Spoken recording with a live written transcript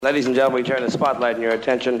Ladies and gentlemen, we turn the spotlight and your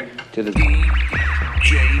attention to the DJ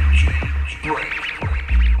Break.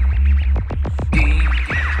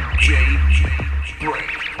 DJ Break.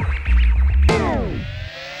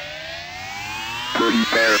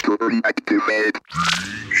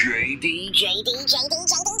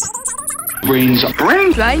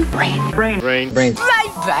 Brainz.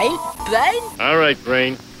 All right,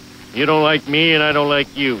 Brain. You don't like me and I don't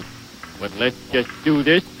like you. But let's just do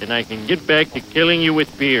this and I can get back to killing you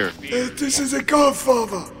with beer. This is a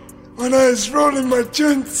Godfather. When I was rolling my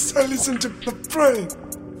joints, I listened to the Brain.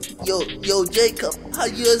 Yo, Jacob, how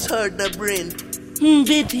you has heard the Brain?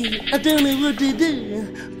 Baby, I don't know what to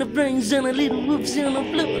do. The brain's on a little whoops on a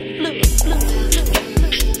floor.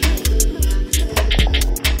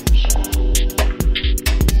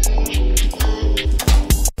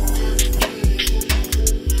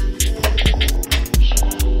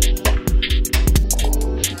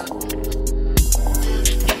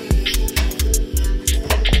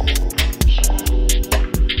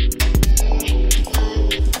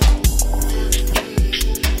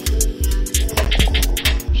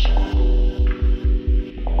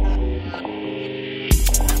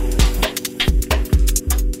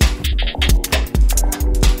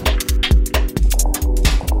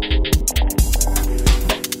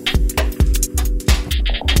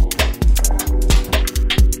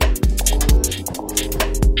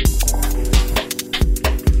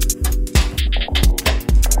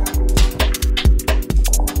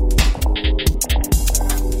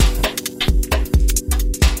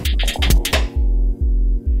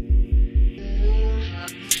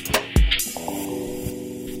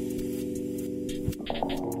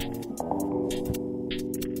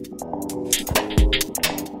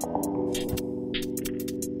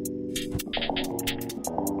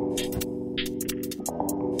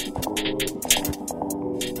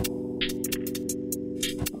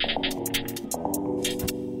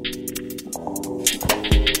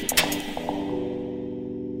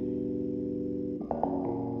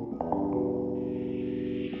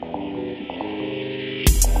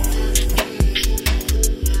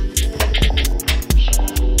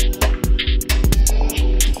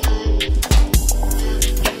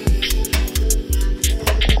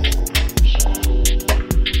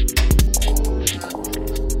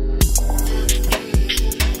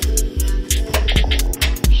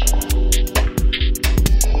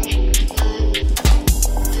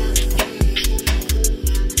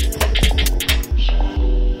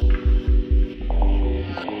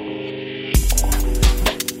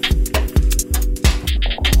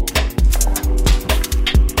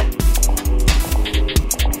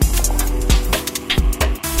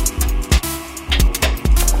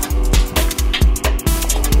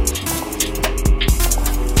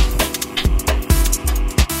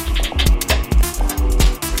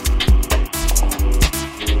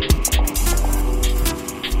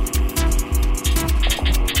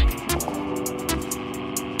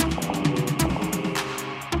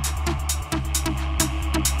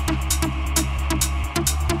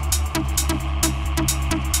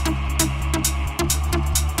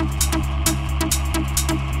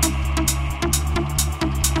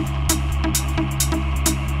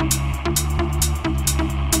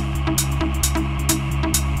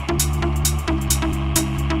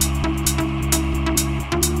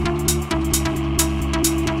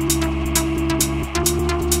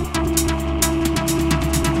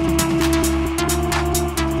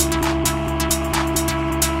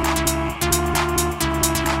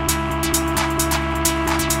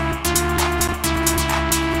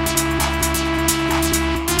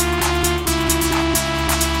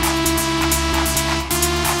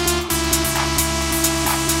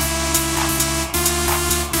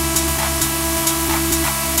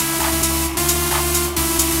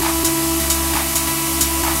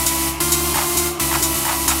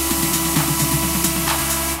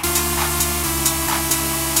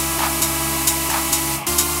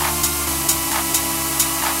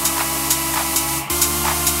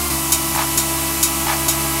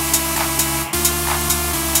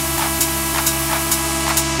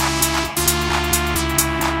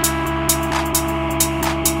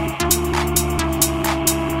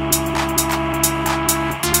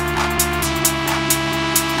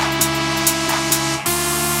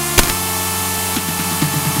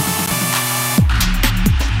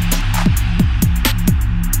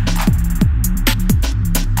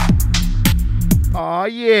 Oh,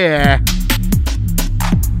 yeah.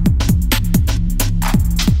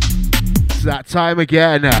 It's that time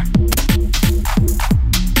again.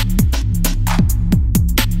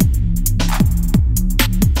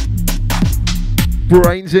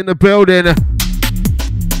 Brainz in the building.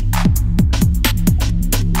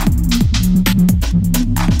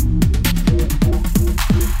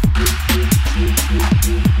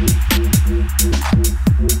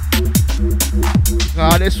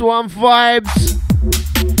 this one vibes.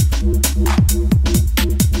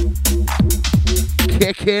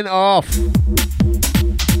 Kicking off.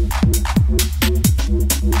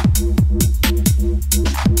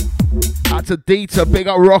 Out to Dieter, big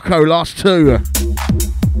up Rocco, last two.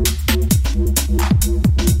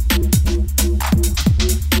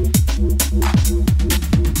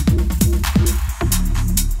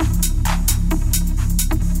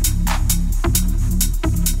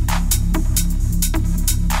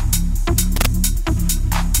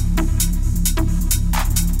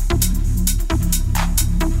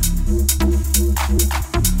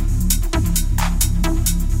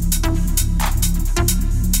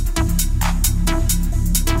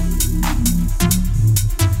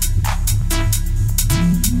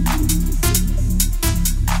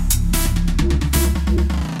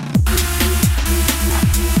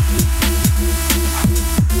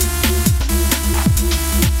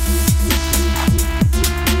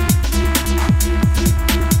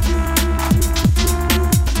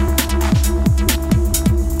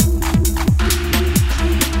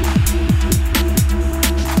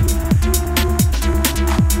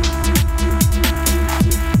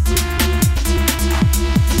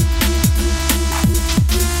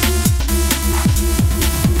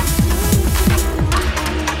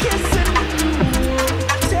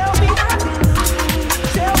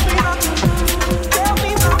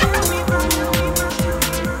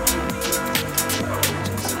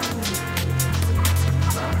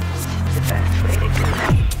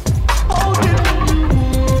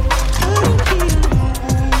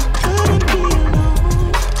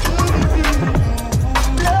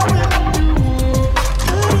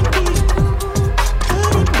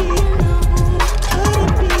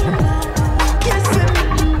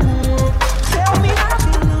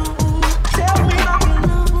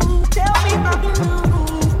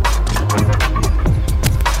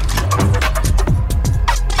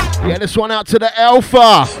 This one out to the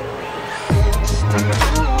Alpha.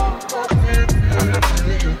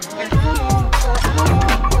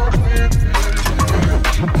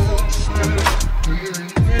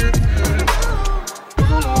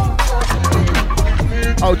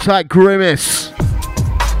 Oh, tight Grimace.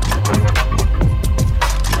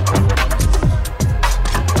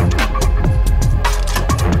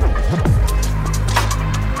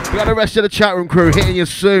 We got the rest of the chat room crew hitting you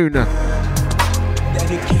soon.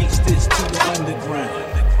 Dedicates this to the underground.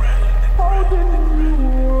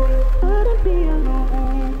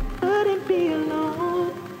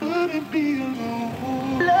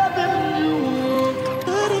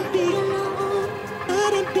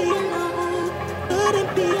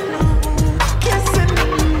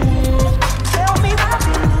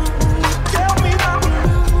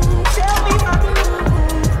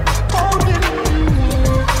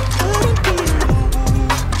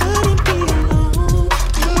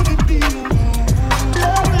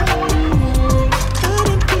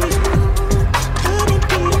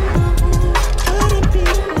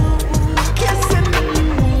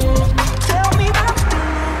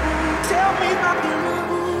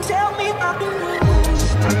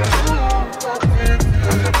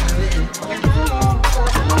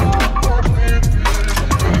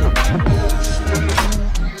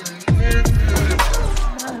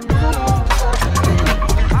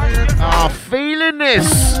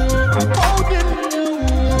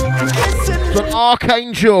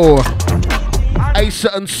 Archangel, Asa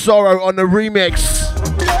and Sorrow on the remix.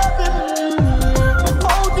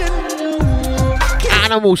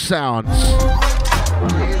 Animal sounds.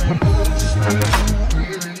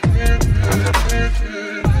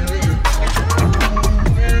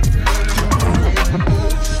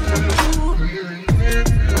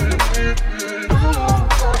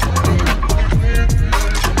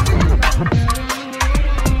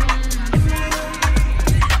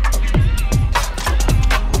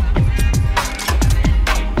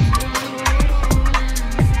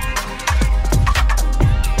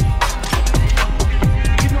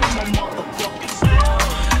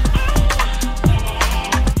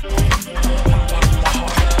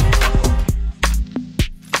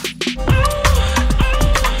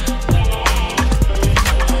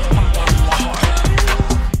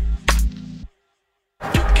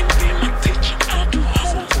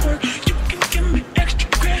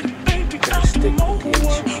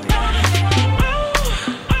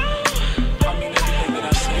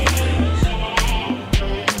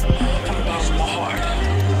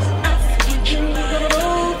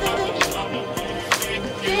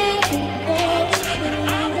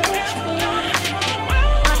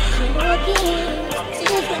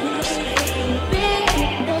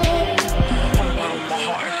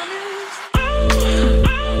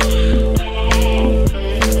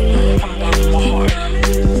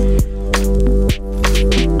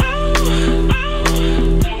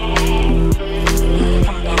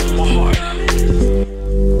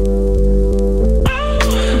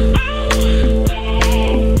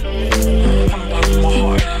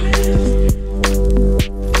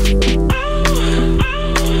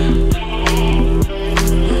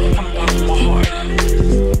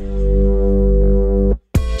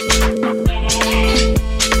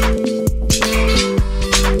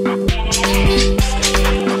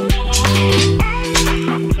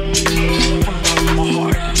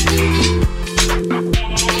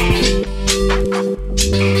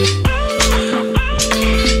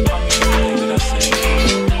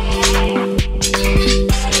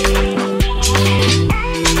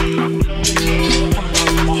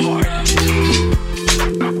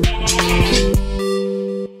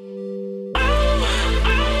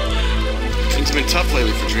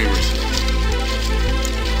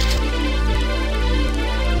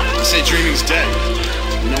 say dreaming's dead.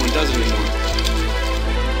 No one does it anymore.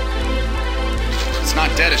 It's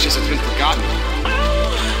not dead, it's just it's been forgotten.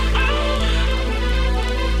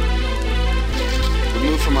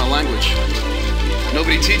 Removed from our language.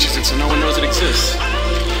 Nobody teaches it, so no one knows it exists.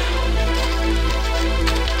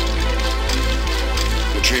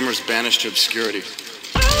 The dreamer's banished to obscurity.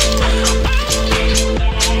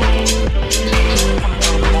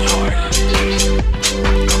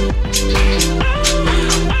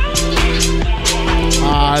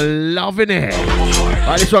 Loving it.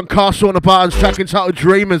 Right, this one, Castle on the Buttons, track entitled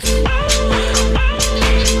Dreamers.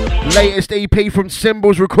 Latest EP from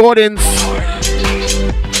Symbols Recordings.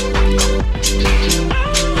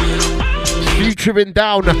 Futuring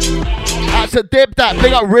down. That's a dip that.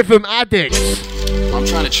 Big up Rhythm Addicts. I'm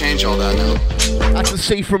trying to change all that now. That's a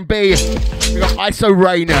C from B. We got ISO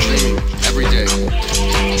Rain. Dreaming every day.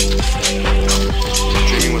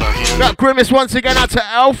 Dreaming with our hands. Got Grimace once again out to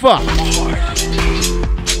Alpha.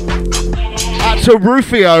 Out to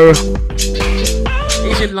Rufio.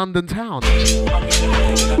 He's in London town.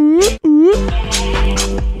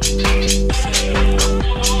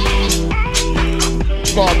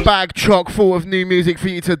 Got a bag chock full of new music for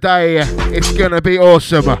you today. It's gonna be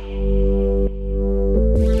awesome.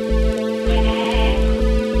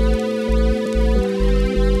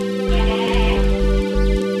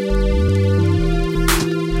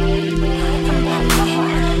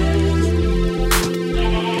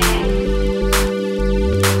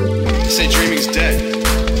 Say dreaming's dead.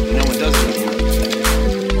 No one does it anymore.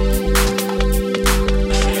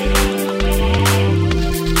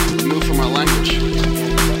 Removed from our language.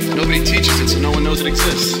 Nobody teaches it, so no one knows it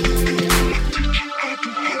exists.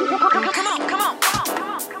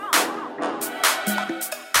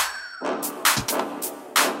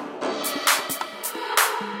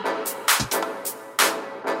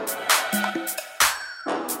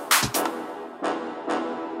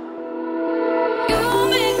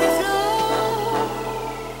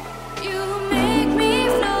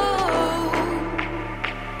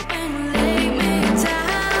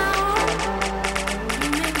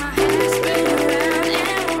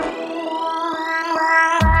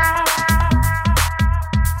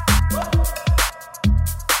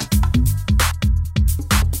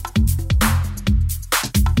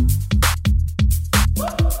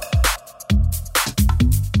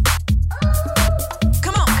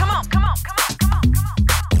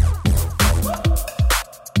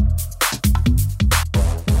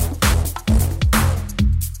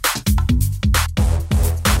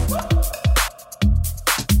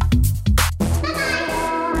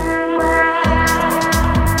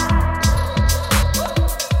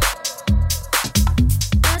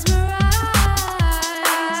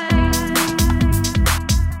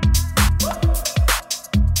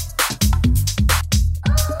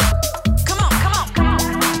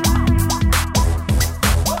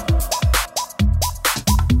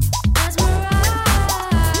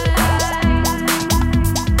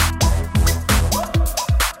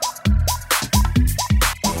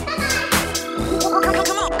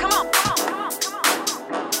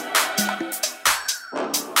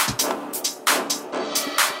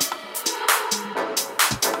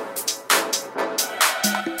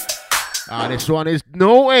 This one is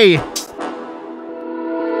naughty.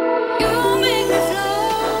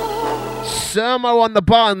 Sermo on the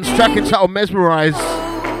Buttons, track entitled Mesmerize.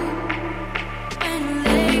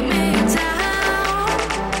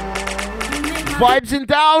 Vibes in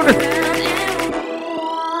down.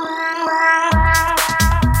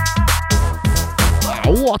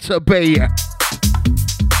 Wow, what a beat.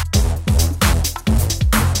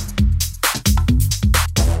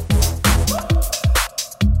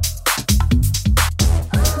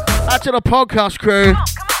 Out to the podcast crew.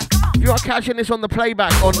 If you are catching this on the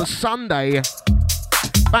playback on the Sunday,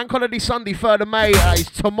 Bank Holiday Sunday, 3rd of May, is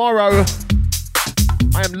tomorrow.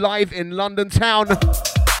 I am live in London town,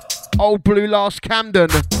 Old Blue Last Camden,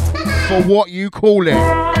 for What You Call It.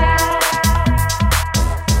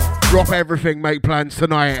 Drop everything, make plans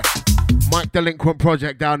tonight. Mike Delinquent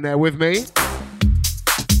Project down there with me.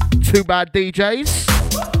 Two Bad DJs.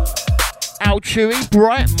 Al Chewy,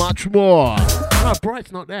 Bright, much more. No,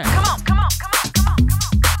 Bright's not there. Come on.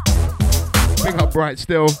 Big up Bright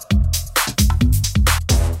still.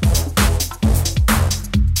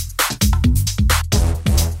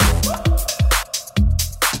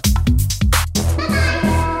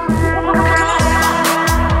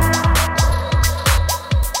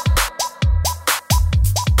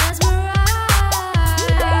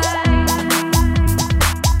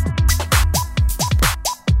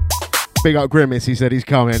 Big up Grimace, he said he's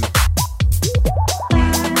coming.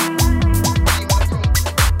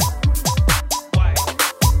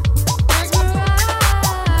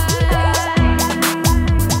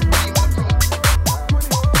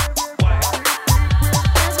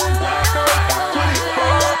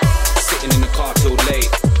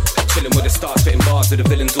 bars with the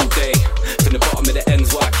villains all day. From the bottom of the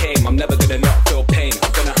ends where I came, I'm never gonna not feel pain. I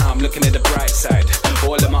don't know how I'm looking at the bright side.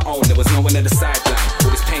 All on my own, there was no one at the sideline.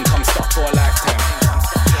 All this pain comes stuck for a lifetime.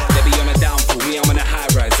 They be on a downfall, me I'm on a high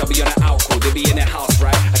rise. I'll be on an outcall, they be in their house,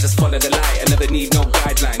 right? I just follow the light, I never need no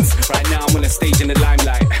guidelines. Right now I'm on a stage in the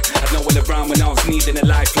limelight. I know all around when I was needing a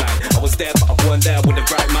lifeline. I was there but I wasn't there with the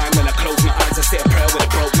right mind. When I close my eyes I say a prayer with a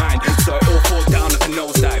broke mind. So it all fall down like a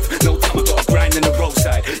nosedive. No time I got a grind in the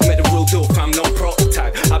roadside. You made the real deal fam, no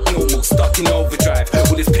prototype. Abnormal, stuck in overdrive.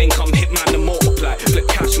 All this pain come hit man and multiply. Flip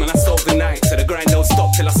cash man, that's overnight. So the grind don't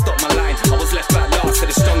stop till I stop my line. I was left back last, so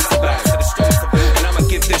the strong survive. And I'ma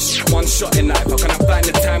give this one shot in life. How can I find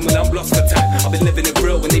the time when I'm lost for time? I've been living it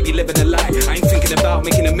real when they be living a lie. I ain't thinking about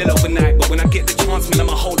making a mill overnight, but when I get the chance, man,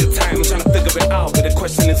 I'ma hold it tight. I'm trying to figure it out, but the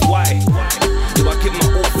question is why? Do I give my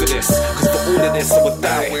all for this? Cause for all of this I would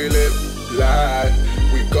die. We live life,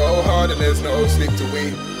 we go hard and there's no sleep till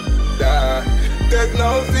we die. There's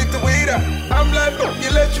no sleep till we die. I'm like, you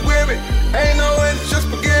let you with me. Ain't no end, it's just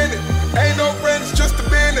beginning. Ain't no friends, just the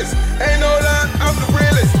business. Ain't no lie, I'm the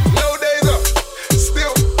realest. No days up,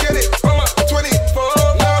 still get it on my 24.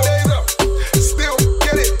 No days up, still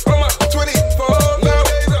get it on my 24. No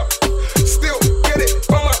days up, still get it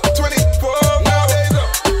on my 24. No days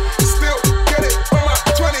up, still get it on my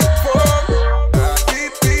 24.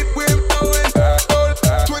 Beat, beat, we're going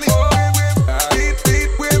 24. Beat,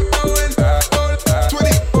 beat, we're going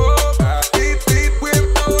 24. Beat, beat, we're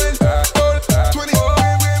going 24.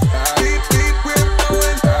 Beat, beat, we're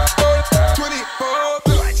going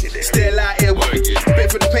 24. Still out here working. Been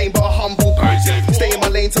for the pain, but a humble person. Stay in my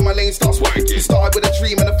lane till my lane starts working. Started with a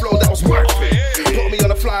dream and a flow that was worth it. Put me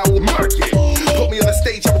on a flyer, I will mark it. Put me on a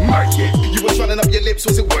stage, I will mark it. You was running up your lips,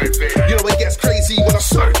 was it worth it? You know it gets crazy when I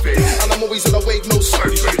surf it. And I'm always on a wave, no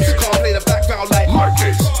surface. Can't play the background like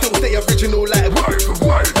Marcus. Still stay original like word for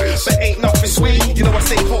word. But ain't nothing sweet. You know I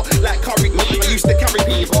say hot like curry meat. I used to carry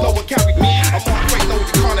people, no one carried me. I'm not great, no, you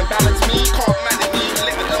can't imbalance me. Can't manage me,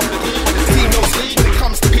 let it alone with me. Team no sleep when it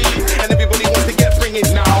comes to peace. And everybody wants to get bringing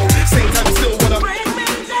now. Same time you still wanna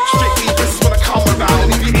strictly this is when I come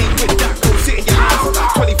around. And if you ain't with that, go sit in your house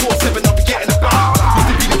 24/7, I'll be getting about.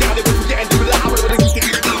 Used to be the guy that was getting too loud. Used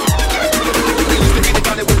to be the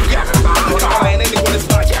guy that was getting about. Can't lie and anyone is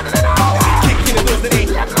like kicking the doors that ain't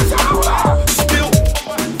still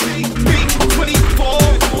beat 24.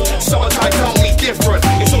 Summertime tell me different.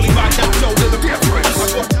 It's only right now, so there's a difference.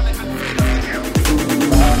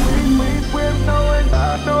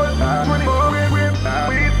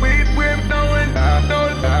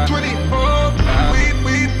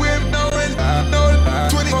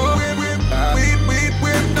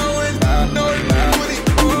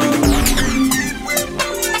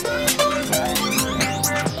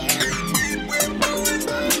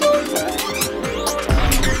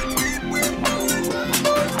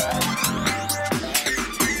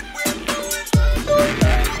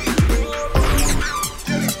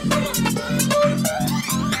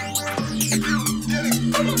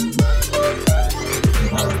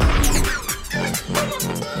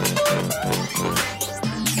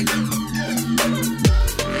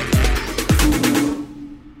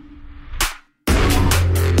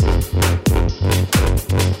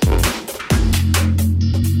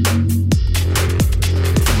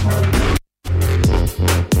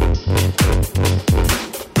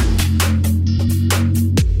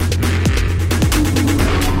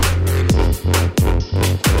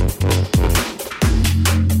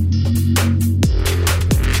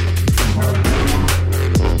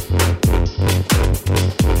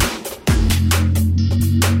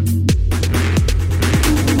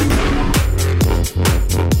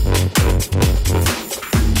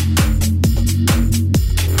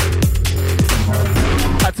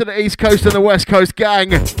 To the East Coast and the West Coast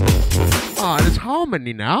gang. Ah, there's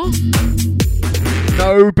harmony now.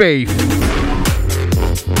 No beef.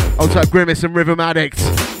 Old type Grimace and Rhythm Addict.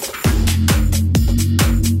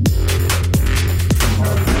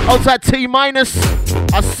 Old type T minus.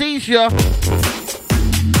 I sees ya.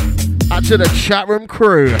 Out to the chat room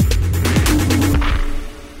crew.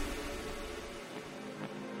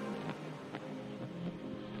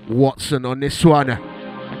 Watson on this one.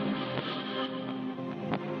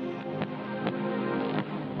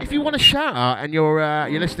 If you want to shout out and you're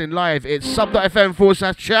listening live, it's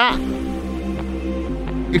sub.fm/chat.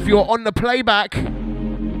 If you're on the playback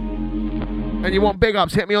and you want big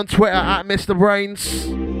ups, hit me on Twitter at Mr. Brainz.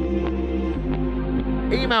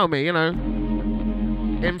 Email me,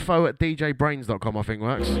 info@djbrainz.com, I think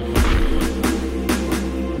works.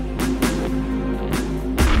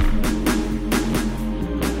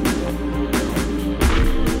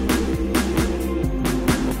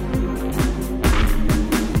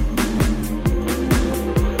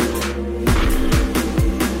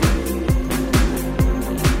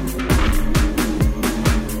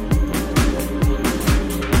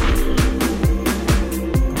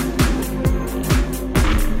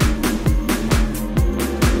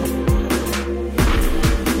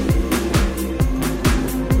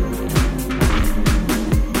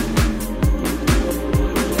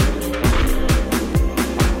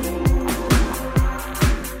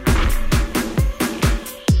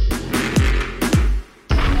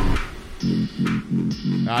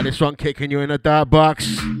 This one kicking you in the dirt box.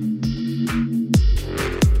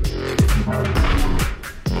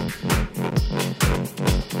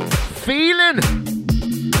 Feeling.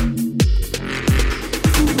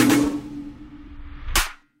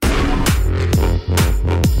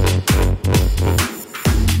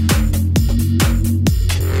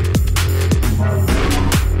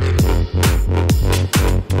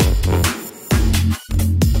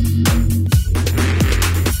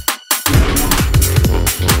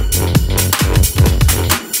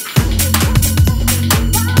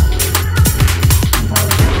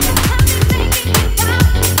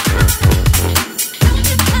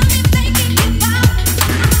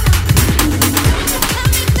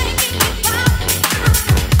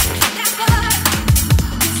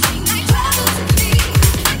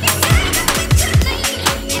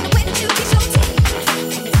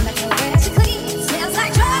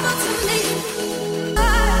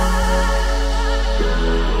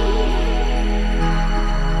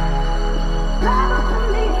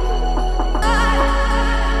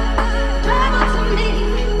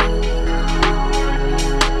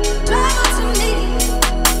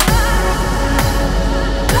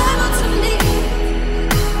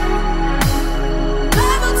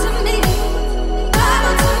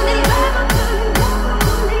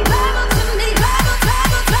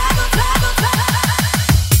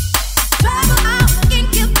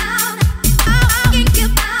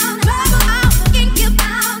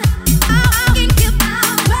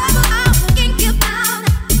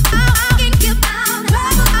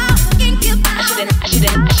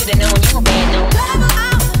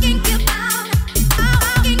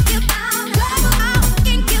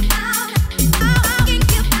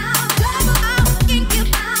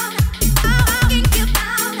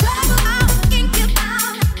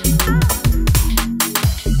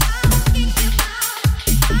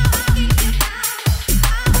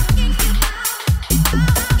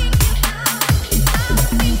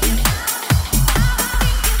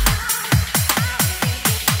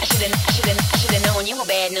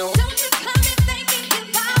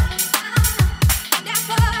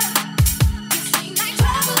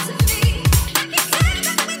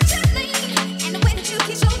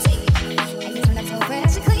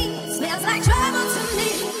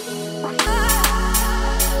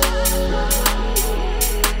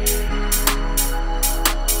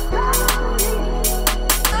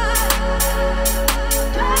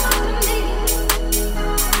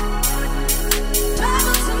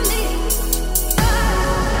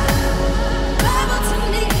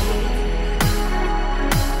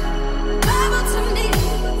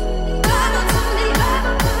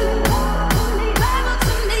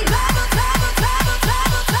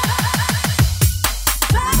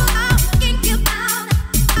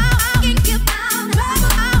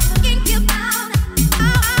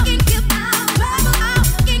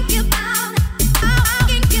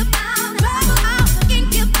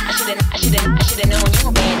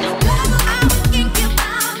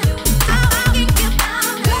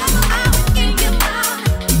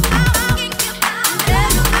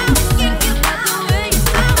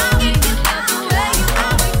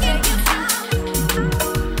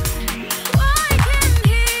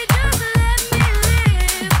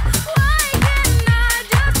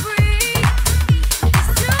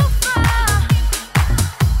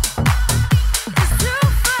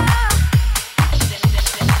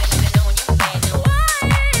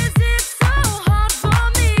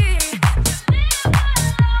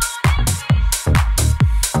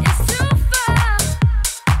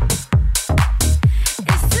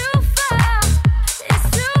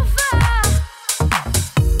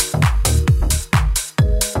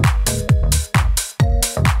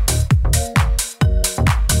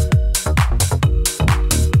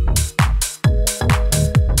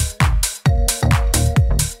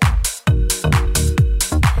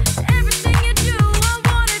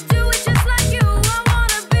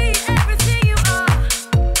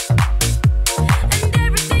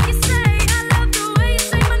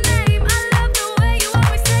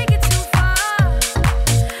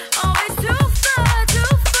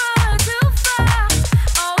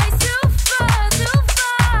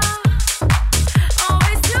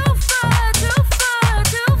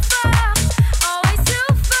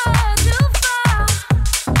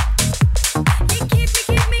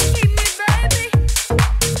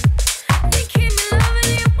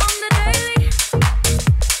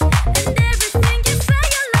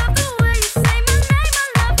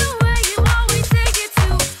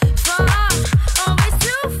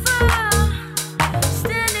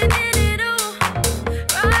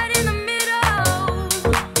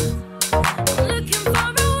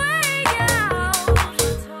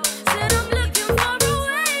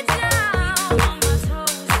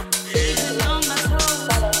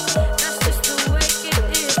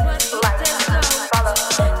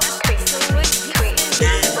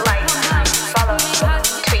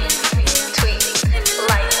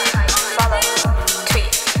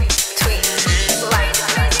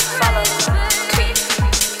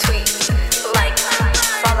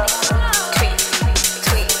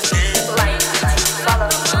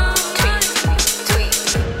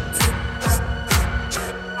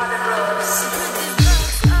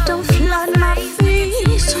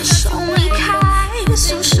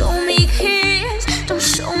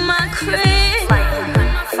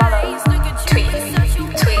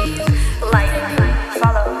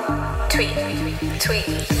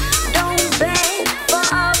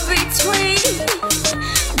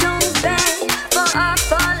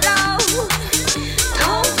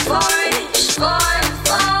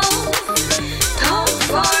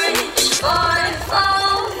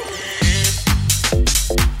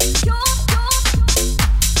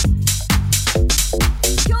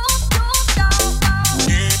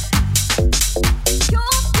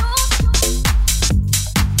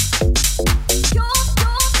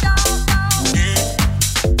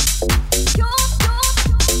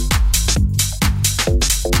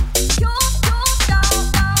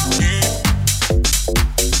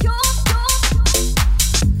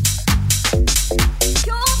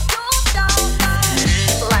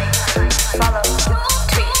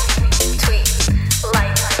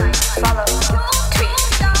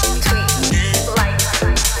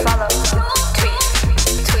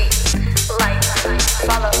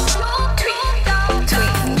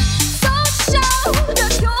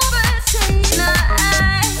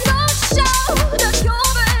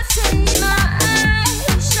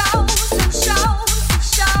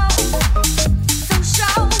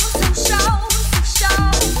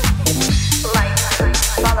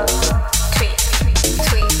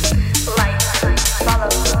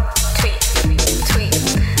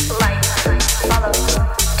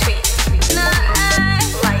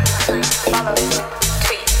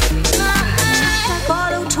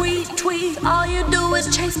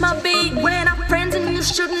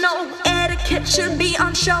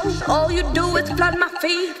 plant my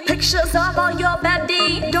feet. Pictures of all your bad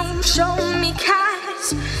deeds. Don't show me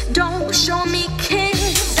cash. Don't show me king.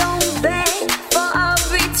 Don't beg for a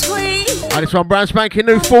retweet. And this one, brand spanking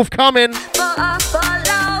new, forthcoming. For a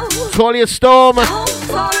follow. Toilet Storm.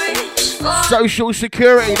 For rich. For Social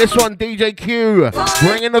Security. This one, DJ Q.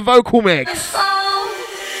 Bringing the vocal mix.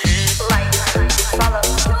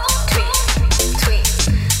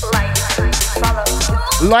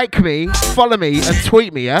 Like me, follow me, and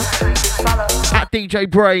tweet me, yeah? At DJ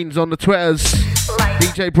Brainz on the Twitters.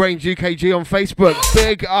 DJ Brainz UKG on Facebook.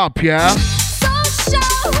 Big up, yeah?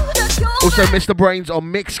 Also, Mr. Brainz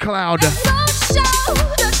on Mixcloud.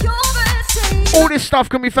 All this stuff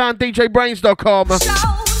can be found djbrainz.com.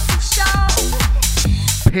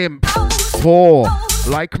 Pimp. Poor.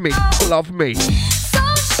 Like me. Love me.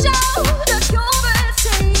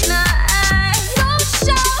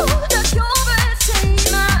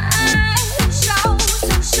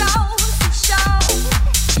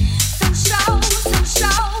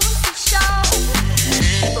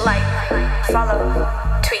 Follow,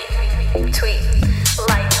 tweet,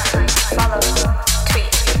 like, follow,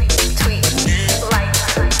 tweet, like,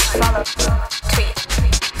 follow,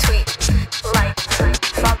 tweet, like,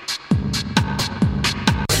 follow,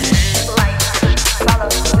 like, follow,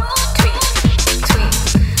 tweet.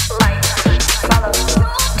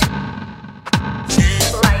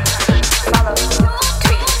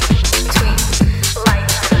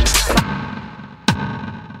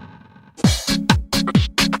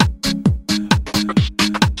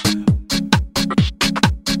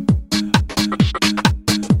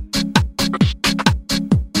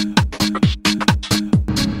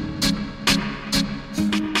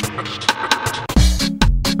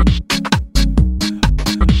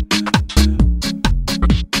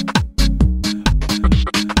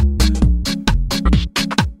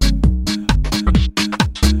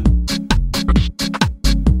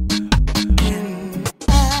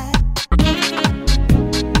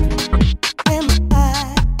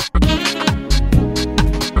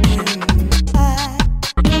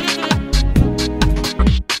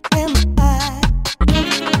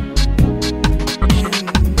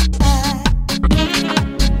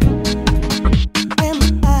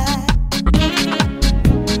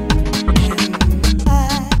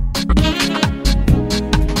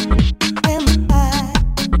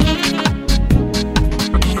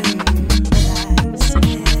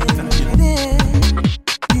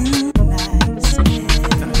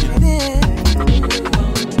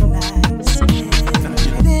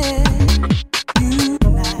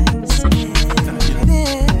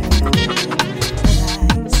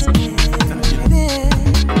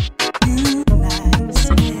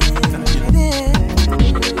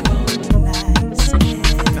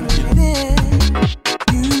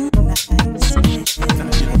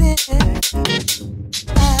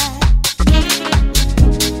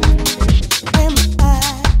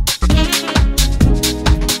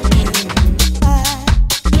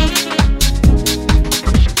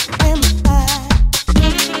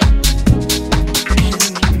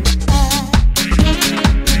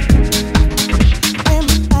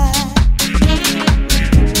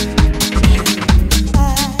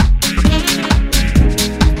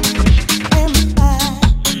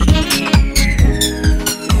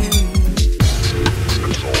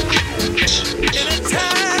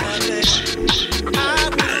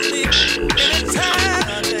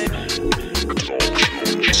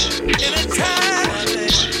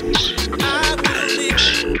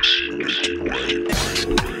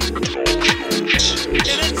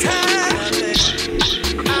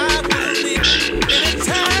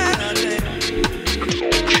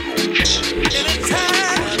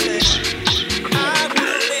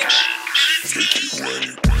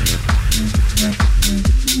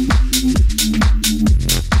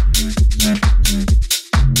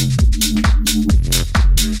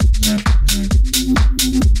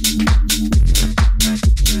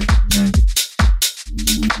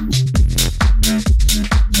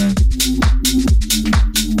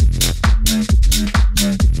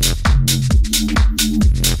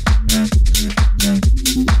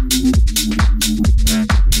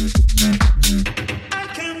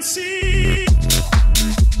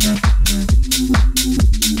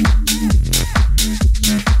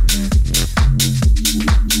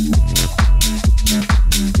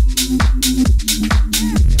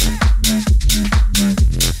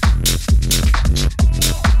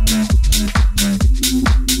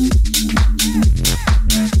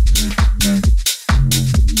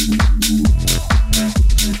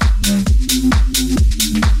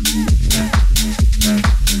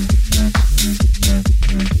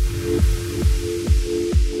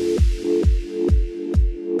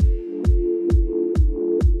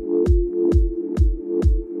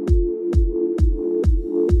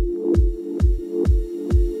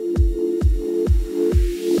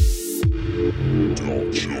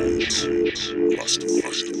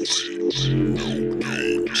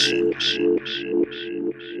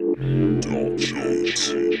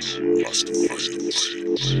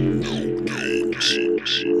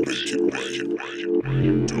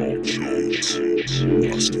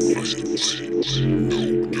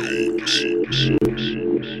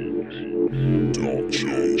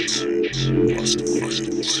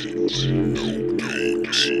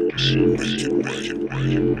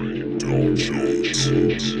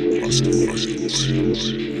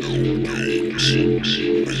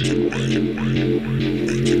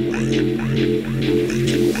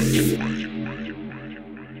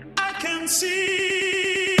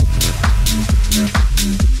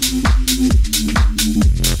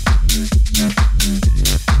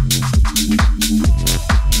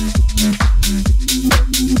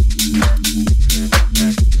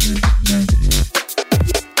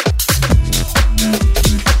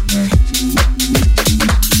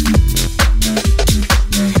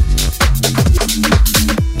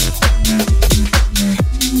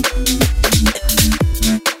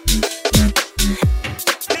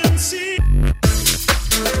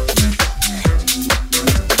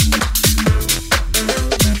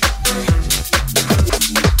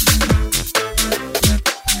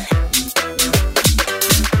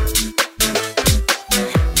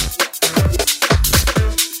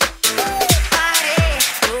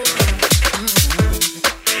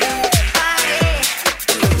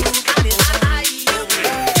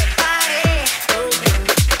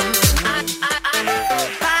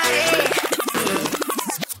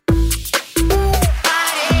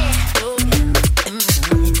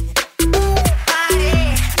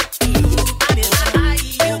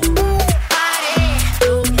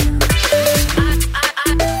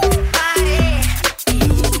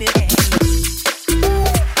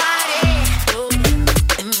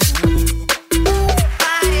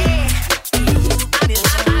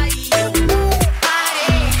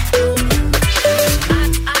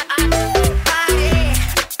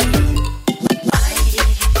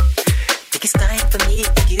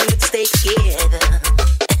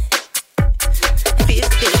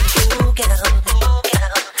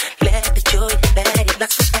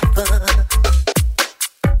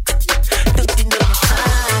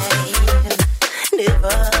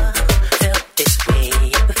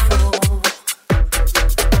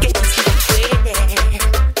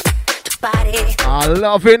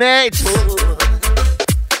 Loving it.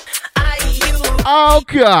 Oh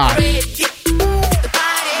God.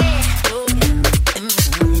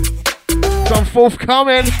 Some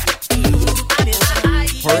forthcoming.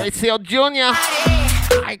 Horatio Jr.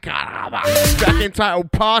 Ay caramba. Track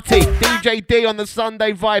entitled Party. DJ D on the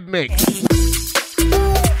Sunday Vibe Mix.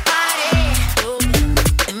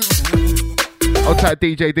 I'll tell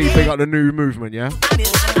DJ D, big up the new movement, yeah?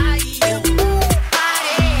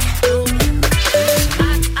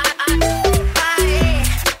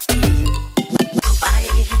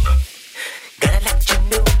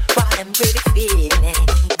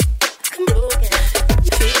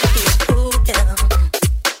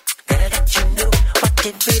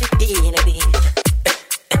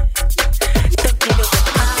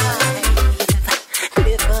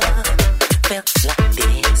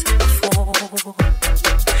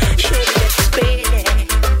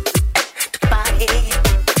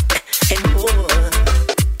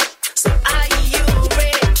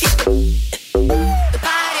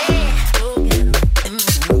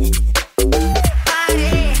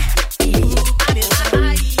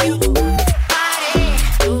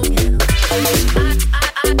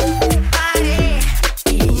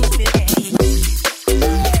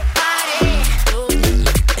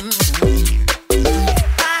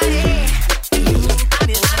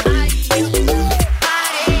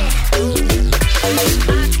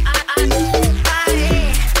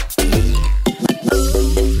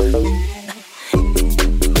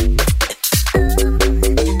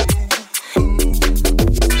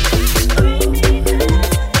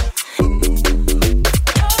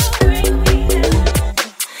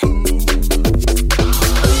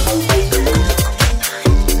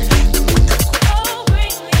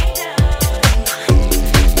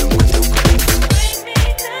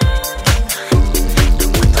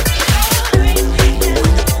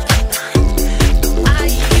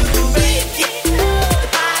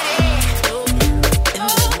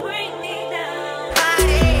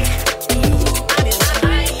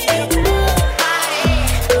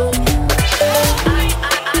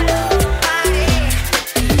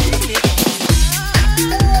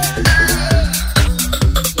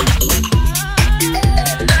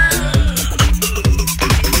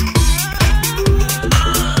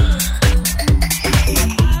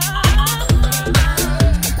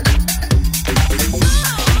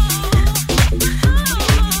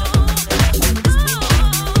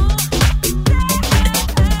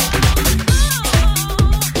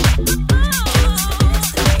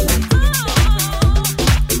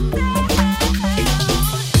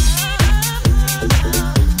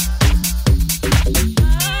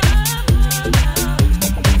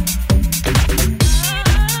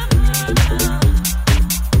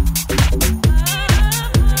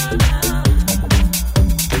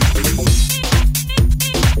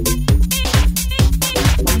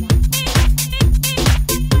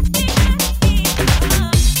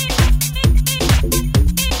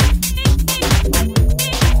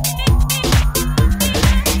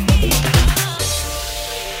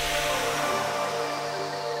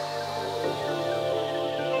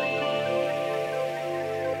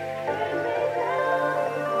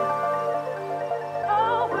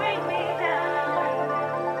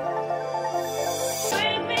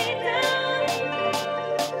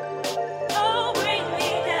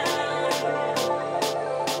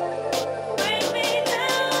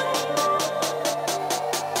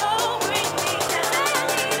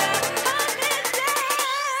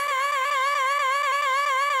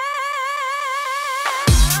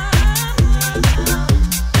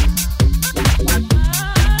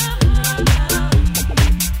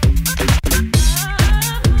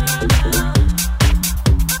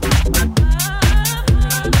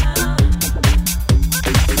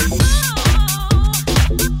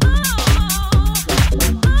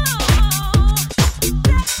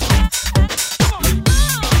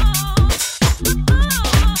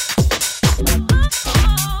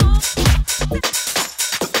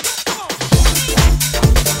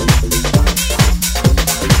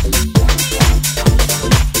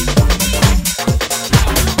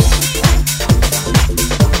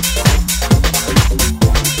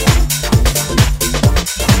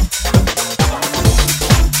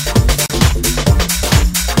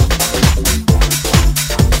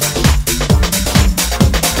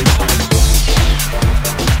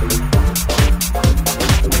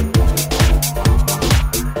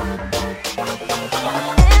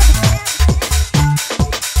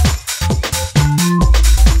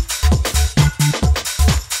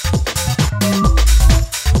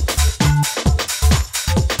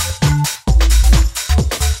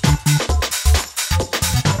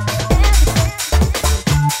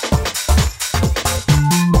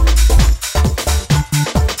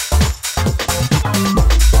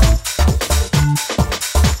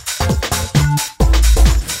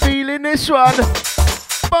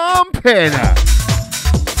 Bumping.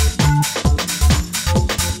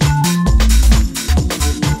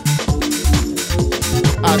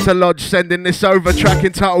 Out to Lodge, sending this over, track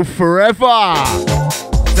entitled Forever.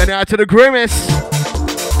 Send it out to the Grimace.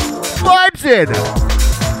 Vibes in.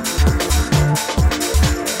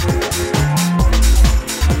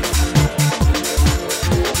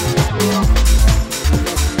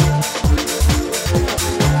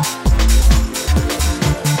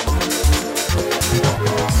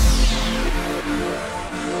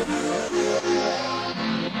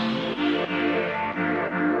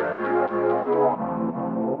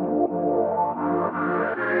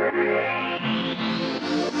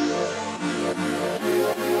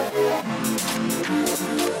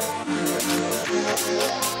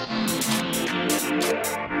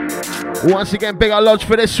 Once again, big up Lodge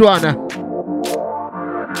for this one.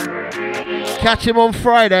 Catch him on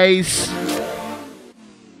Fridays.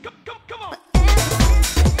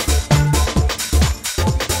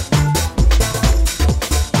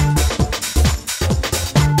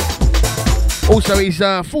 Also, he's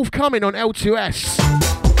forthcoming on L2S.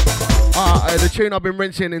 The tune I've been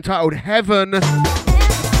rinsing entitled Heaven.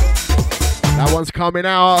 That one's coming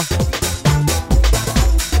out.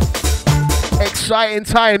 Exciting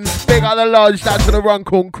times, big up the Lodge, that's to the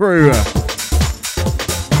Runcorn crew.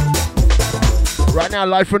 Right now,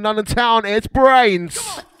 live from London Town, it's Brainz.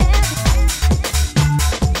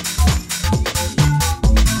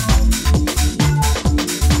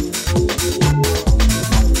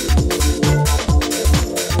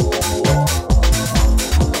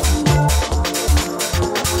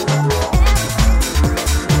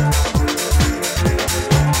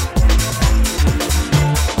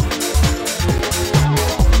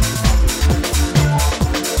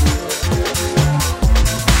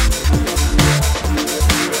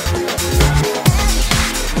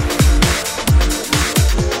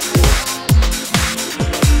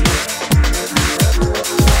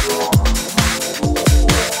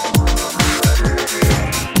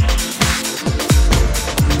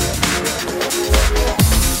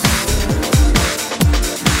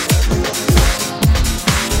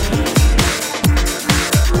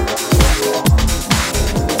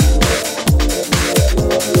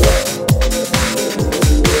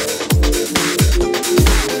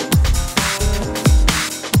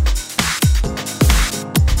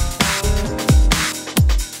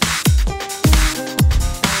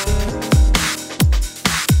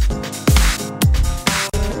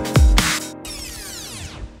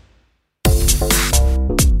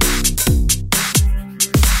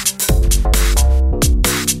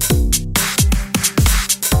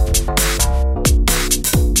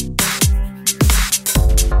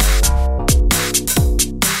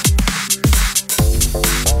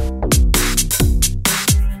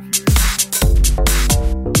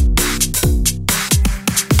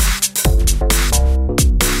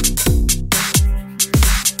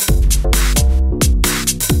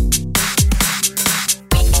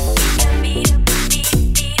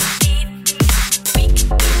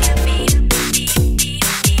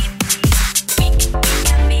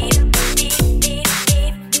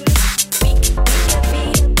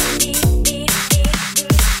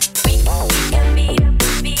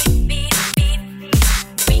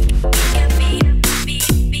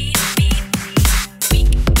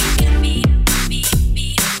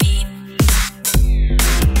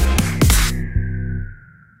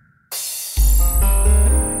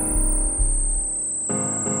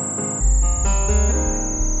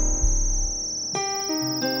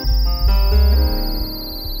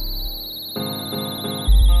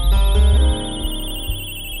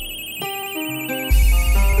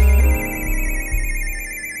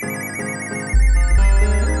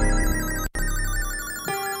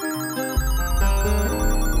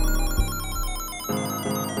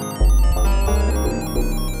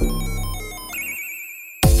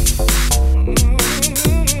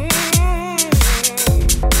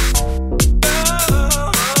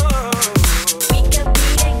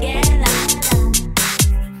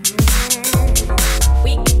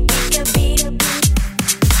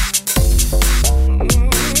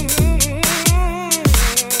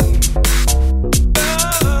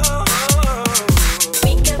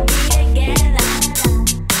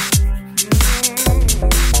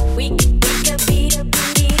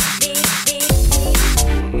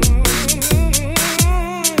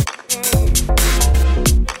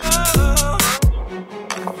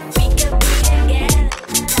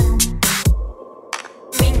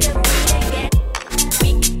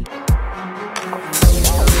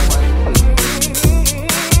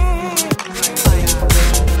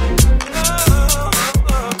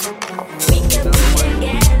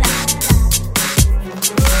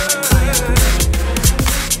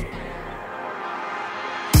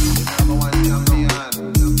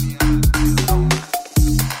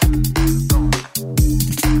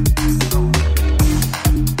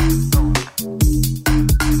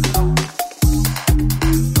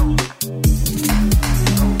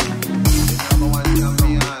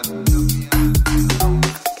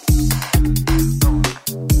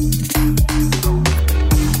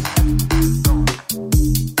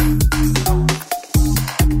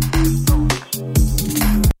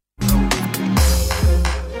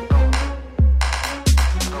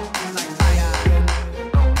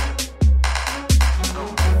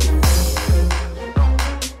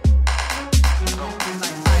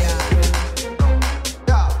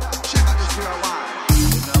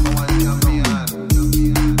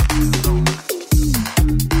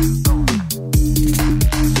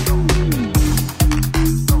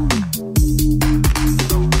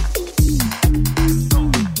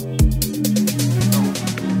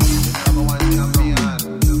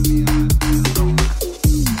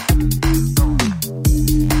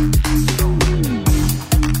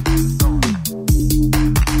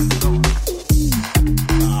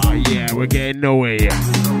 Yeah, no way.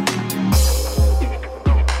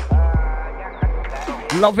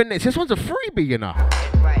 Loving this. This one's a freebie, you know.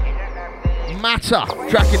 Matter.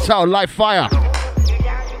 Track entitled Light Fire.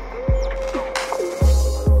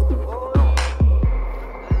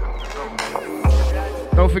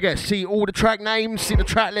 Don't forget, see all the track names, see the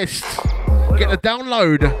track list. Get the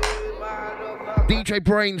download.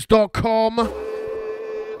 DJBrainz.com.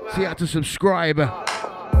 See how to subscribe.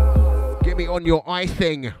 Get me on your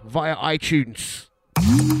iThing via iTunes.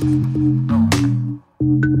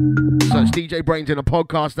 Search DJ Brainz in a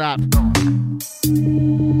podcast app.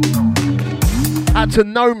 Had to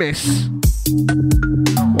know, miss.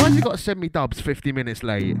 Why has he got to send me dubs 50 minutes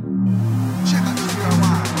late?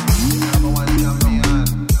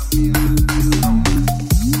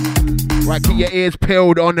 Right, keep your ears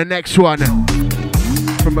peeled on the next one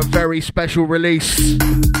from a very special release.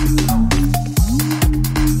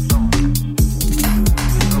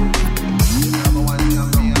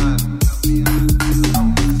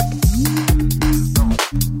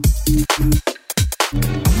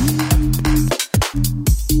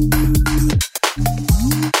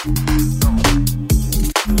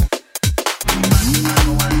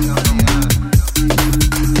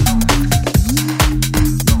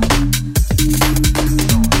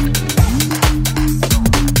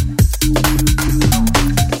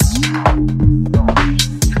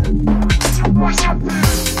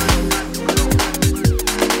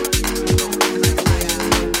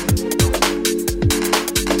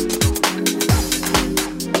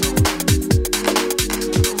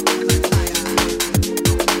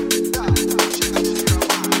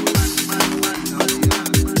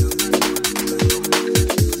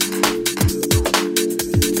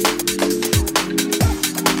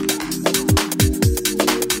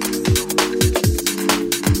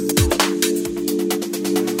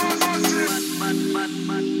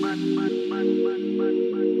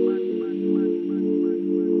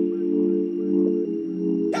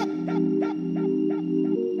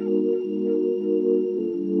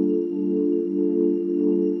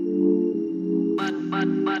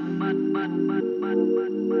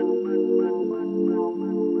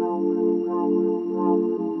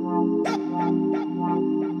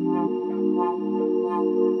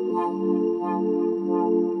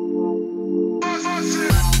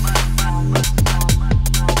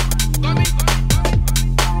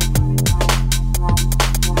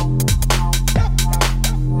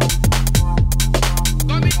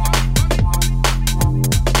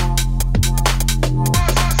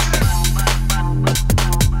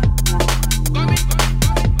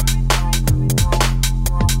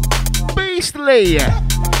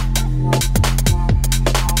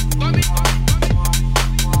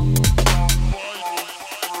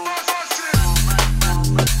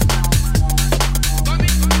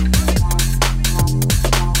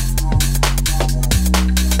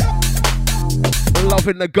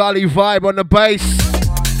 Loving the gully vibe on the bass.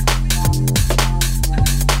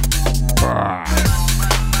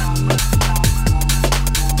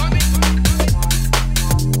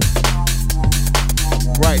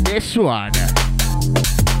 Right, this one.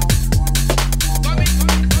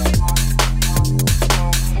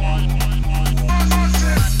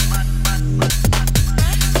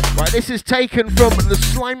 Right, this is taken from the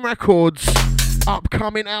Slime Records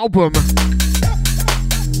upcoming album.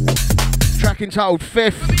 Track entitled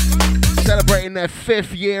Fifth, celebrating their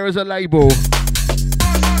 5th year as a label.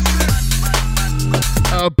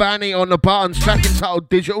 Banny on the buttons, track entitled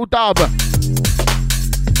Digital Dub.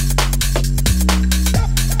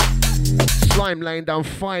 Slime laying down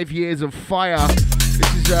 5 years of fire.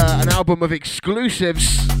 This is an album of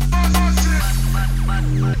exclusives.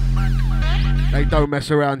 They don't mess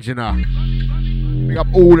around, you know. Big up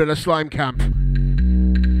all of the Slime camp.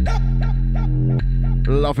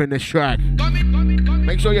 Loving this track.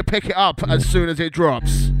 Make sure you pick it up as soon as it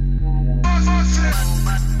drops.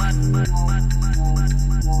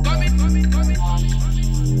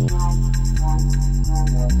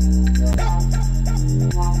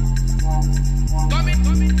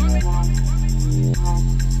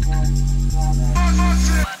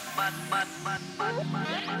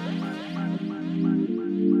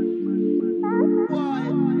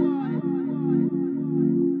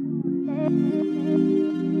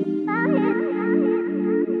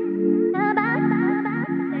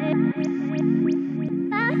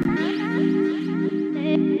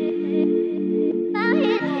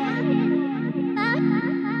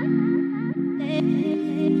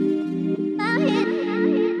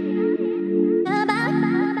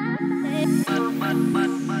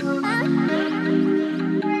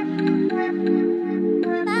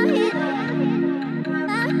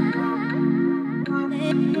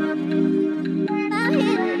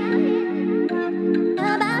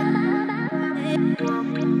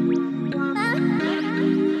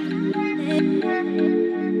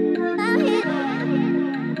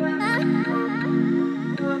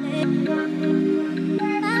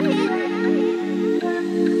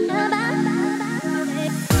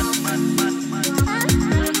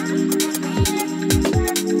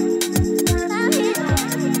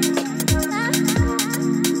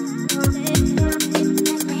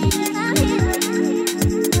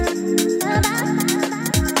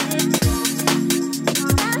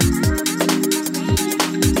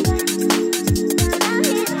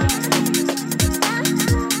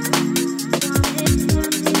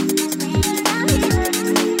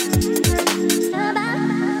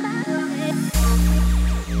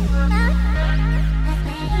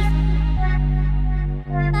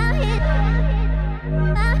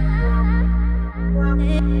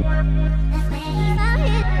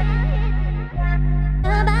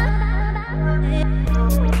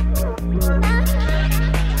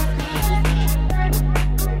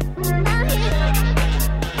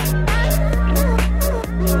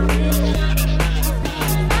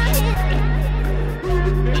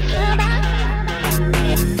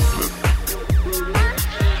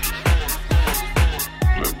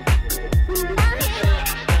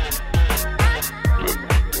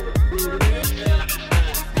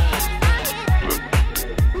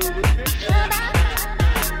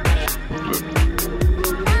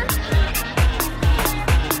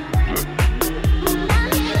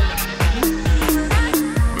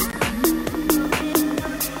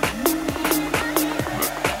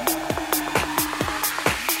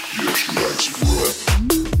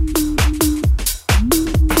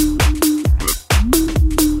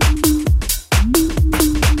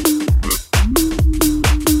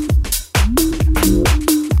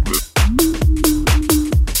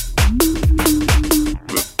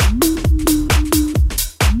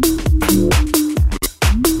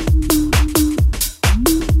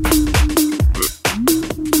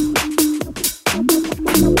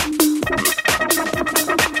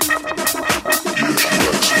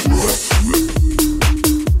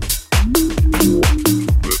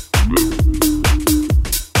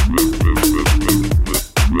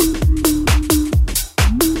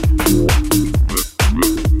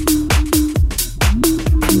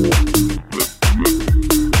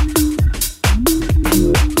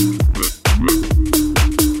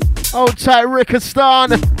 Tight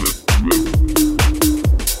Rickistan.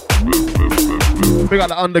 We got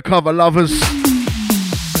the undercover lovers.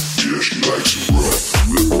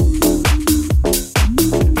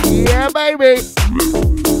 Yeah, baby.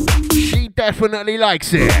 She definitely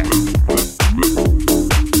likes it.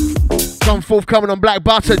 Some forthcoming on Black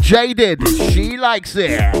Butter. Jaded. She likes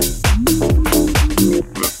it.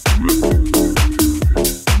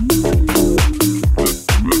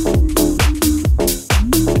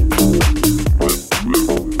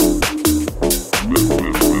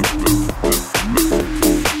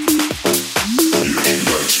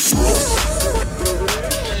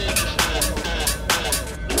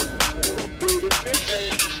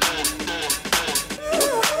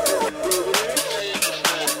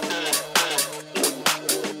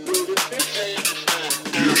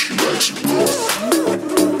 Yes.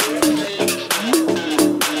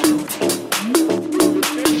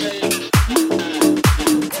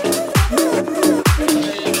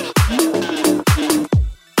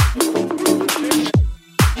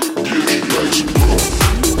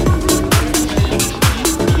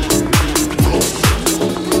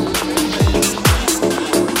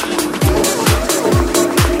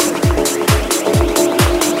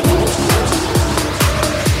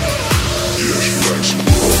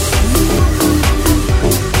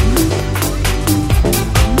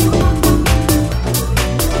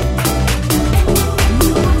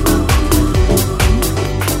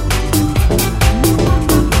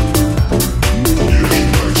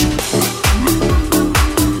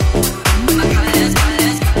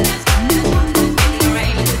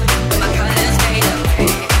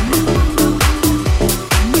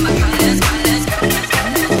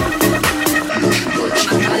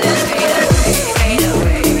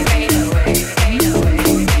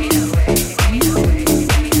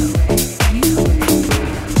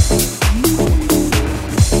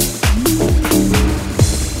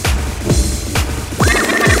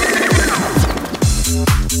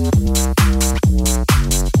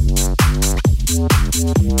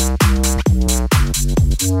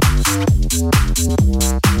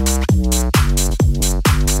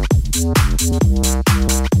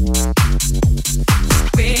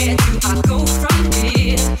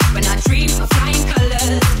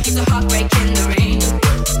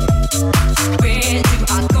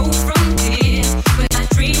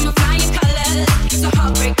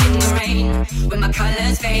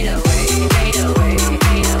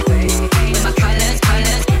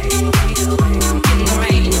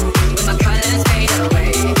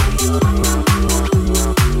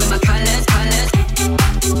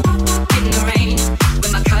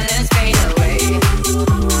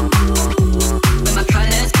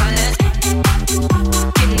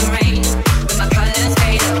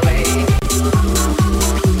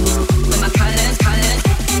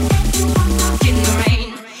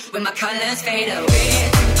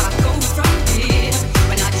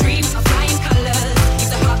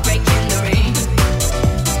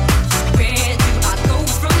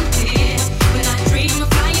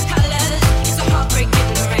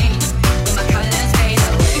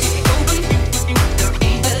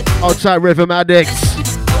 Outside Rhythm Addicts.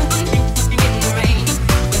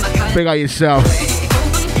 Big up yourself.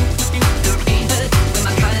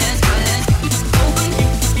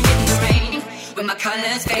 When my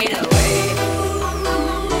colors fade away.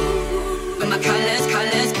 When my colors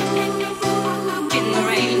get in the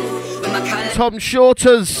rain. When my colors. Tom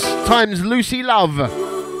Shorters times Lucy Love.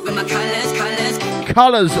 When my colors.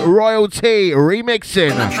 Colors Royalty remixing.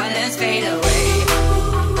 When my colors fade away.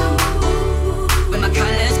 When my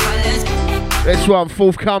colors. This one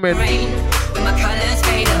forthcoming. When my colors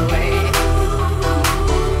fade away.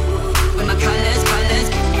 When my colors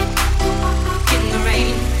get in the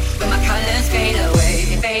rain. When my colors fade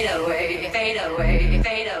away, fade away, fade away,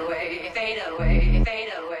 fade away, fade away,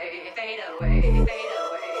 fade away, fade away, fade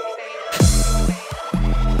away.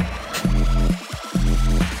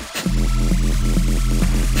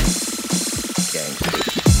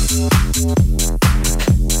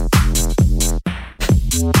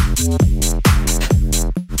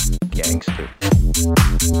 Gangster.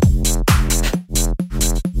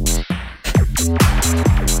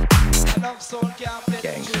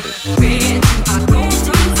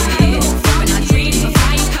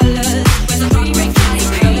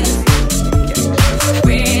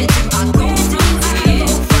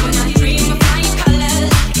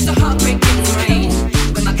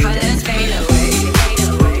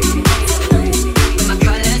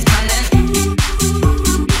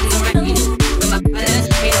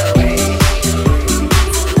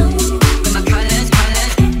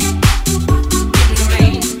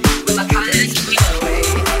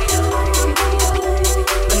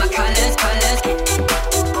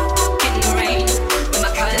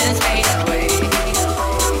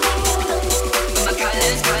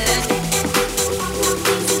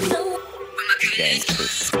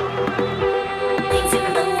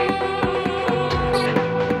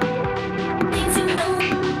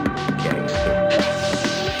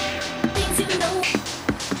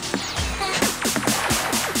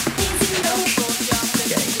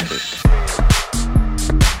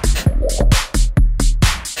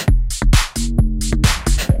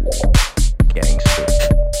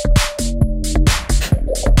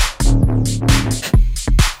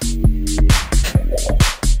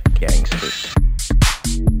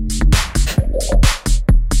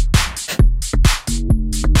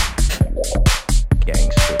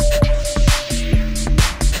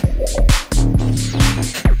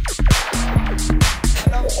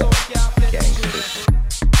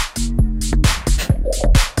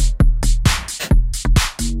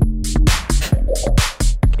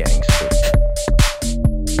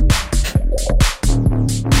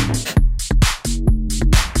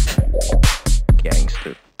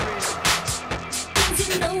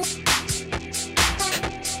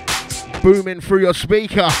 Booming through your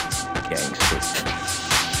speaker.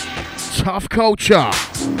 Tough Culture.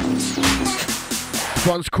 This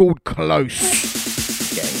one's called Close.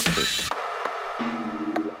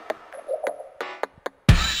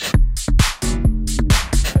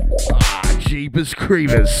 Jeepers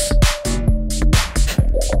Creepers.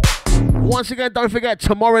 Once again, don't forget,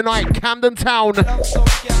 tomorrow night, Camden Town. That's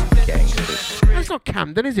not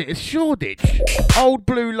Camden, is it? It's Shoreditch. Old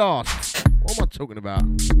Blue Last. What am I talking about?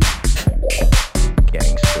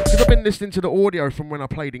 Because I've been listening to the audio from when I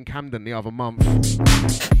played in Camden the other month.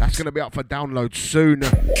 That's going to be up for download soon.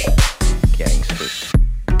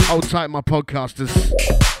 Hold tight, my podcasters.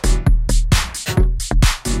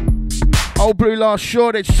 Old Blue Last,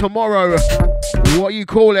 Shoreditch tomorrow. What you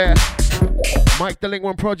call it? Mike the Link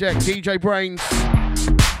One Project, DJ Brainz,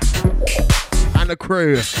 and the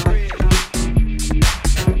crew.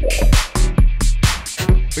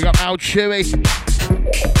 Big up Al Chewy.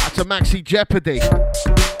 That's a Maxi Jeopardy.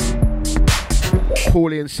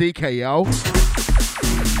 Paulie and CK, yo.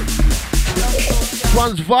 This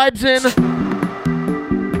one's vibes in.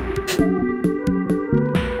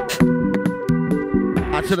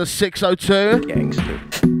 Out to the 602. Gangster.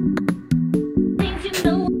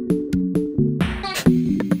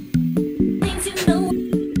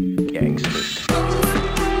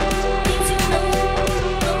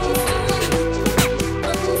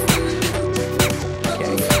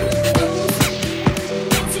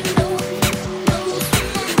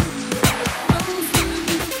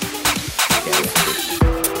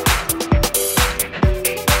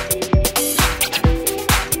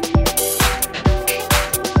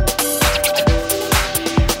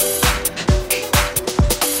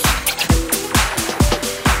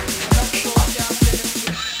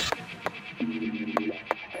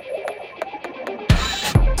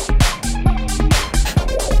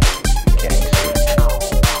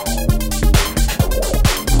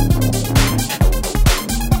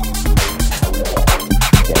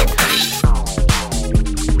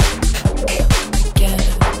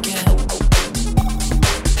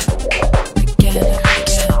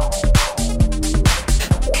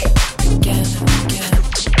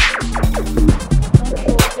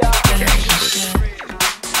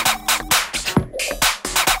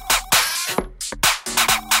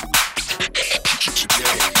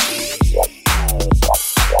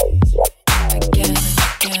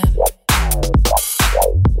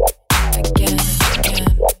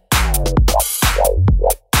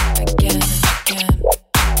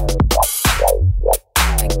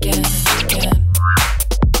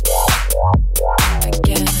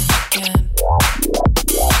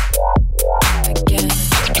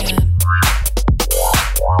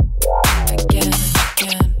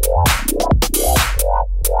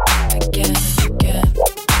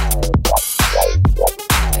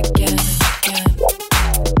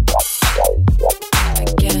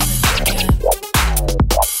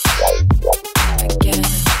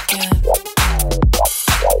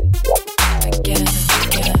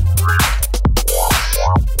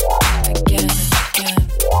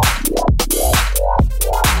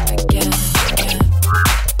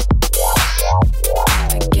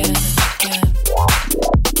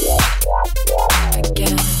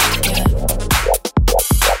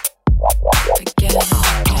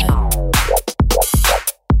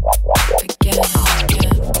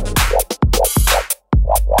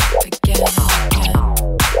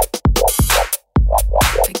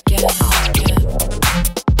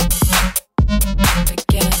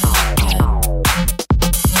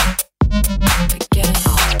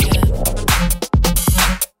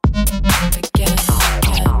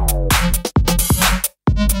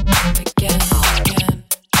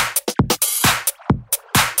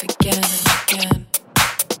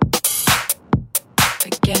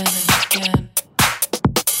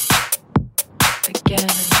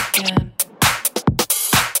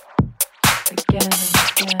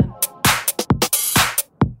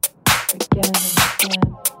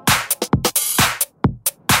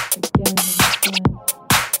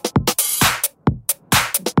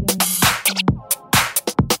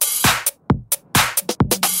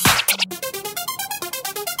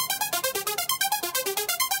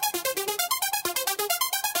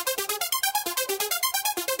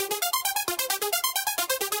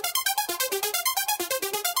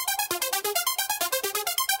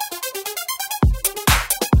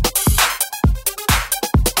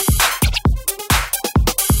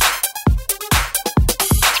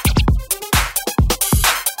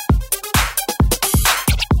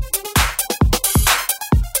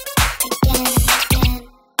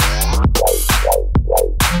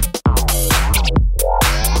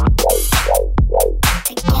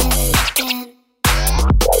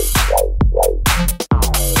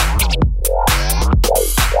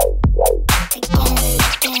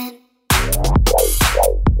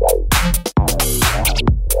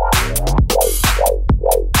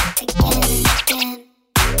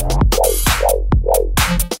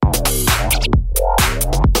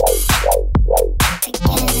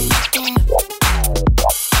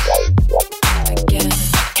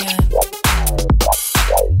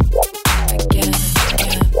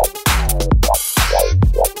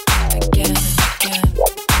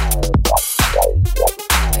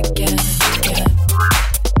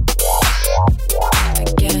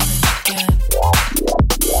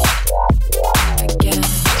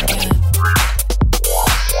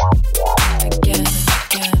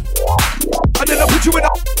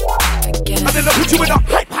 a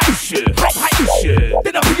hype shit.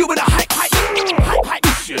 Then I put you in a hype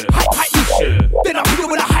shit. Then I put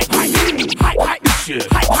you in a hype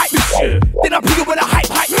shit. Then I put you in a hype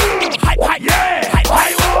yeah. Hype.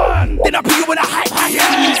 Then I put you in a hype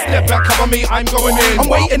yeah. Step back, cover me, I'm going in. I'm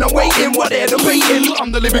waiting, what they're debating.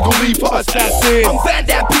 I'm the lyrical lead for assassin. I'm Van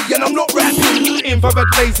Dam P and I'm not rapping. Infrared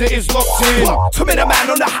laser is locked in. To me the man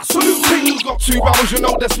on the absolute thing. Got 2 barrels, you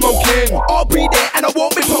know they're smoking. I'll be there and I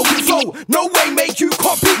won't be poking. So no way make you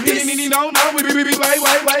copy this. No,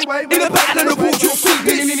 wait. In the battle of the ball you'll see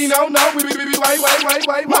this. No,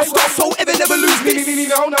 wait. My star so ever never lose this.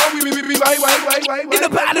 No, wait. In the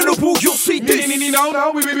battle of the ball you'll see this. No,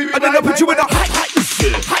 wait. And then I put you in a hype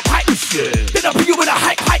shit. Then I put you in a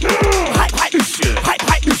hype shit.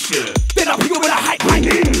 Then I put you in a hype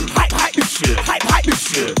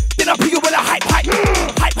shit. Then I put you in a hype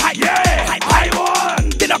yeah. Hype.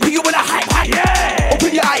 Then I put you in a hype yeah.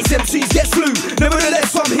 Open your eyes, MCs get slew.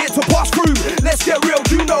 Nevertheless, I'm here to pass through. Let's get real,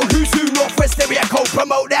 you know who's who. Northwest area code,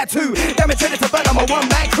 promote that too. Damn it, ready to burn, I'm a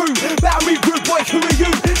one-man crew. Boundary group, boy, who are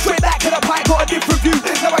you? Straight back to the pipe, got a different view.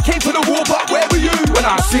 Now I came to the war, but where were you? When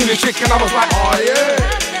I seen the chick and I was like, oh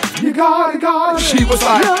yeah, you got it. She was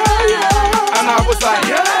like, yeah. And I was like,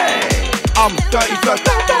 yeah. I'm dirty first,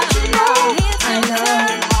 don't you know? I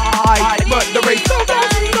know. I murder the race, don't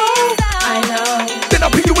you know? I know. Then I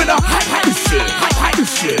put you in a hype shit.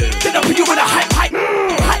 Then I put you in a hype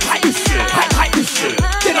shit.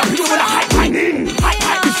 Then I put you in a hype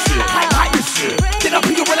shit. Then I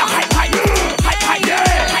put you in a hype yeah.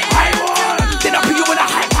 Then I put you in a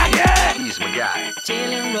hype yeah. He's my guy.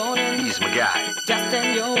 Chillin', rollin'. He's my guy.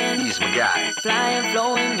 Justin Young. He's my guy. Flyin',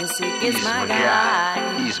 flowin', music is my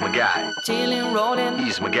guy. He's my guy. Chillin', rollin'.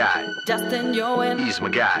 He's my guy. Justin Young. He's my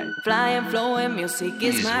guy. Flyin', flowin', music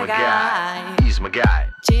is He's my my guy. He's my guy.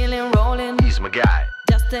 Chillin', rollin'. He's my guy.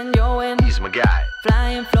 Justin Young. He's my guy.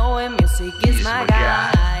 Flyin', flowin', music is my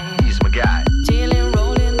guy. He's my guy. Chillin',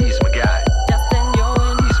 rollin'. He's my guy. Justin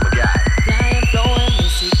Young. He's my guy. Flyin', flowin',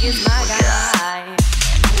 music is my guy.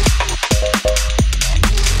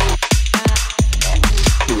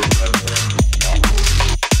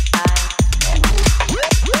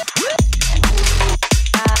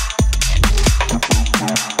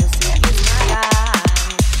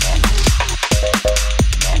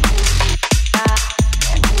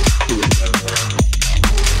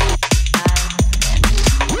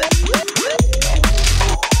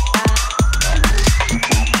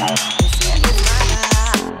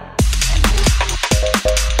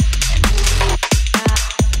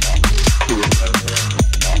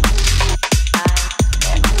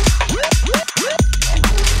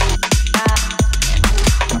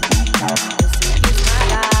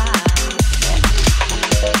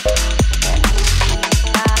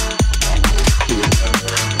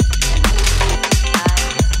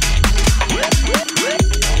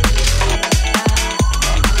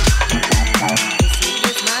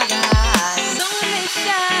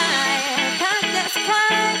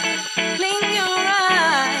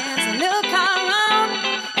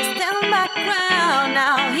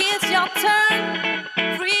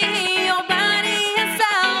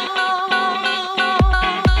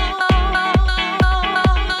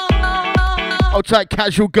 Outside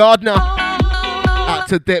Casual Gardener. Out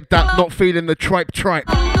to Dip that not feeling the tripe.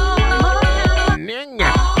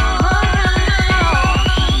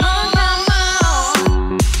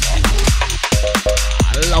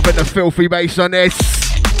 Loving the filthy bass on this.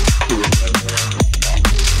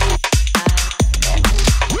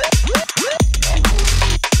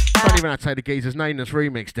 Can't even have to say the geezer's name that's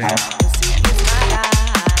remixed it.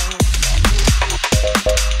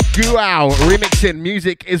 Guau remixing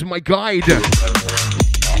Music Is My Guide. I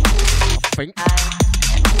think.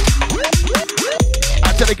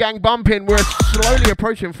 Out to the gang bumping, we're slowly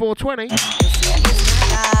approaching 420.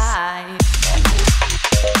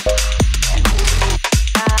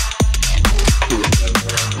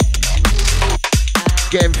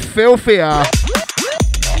 Getting filthier.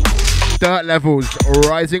 Dirt levels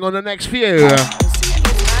rising on the next few.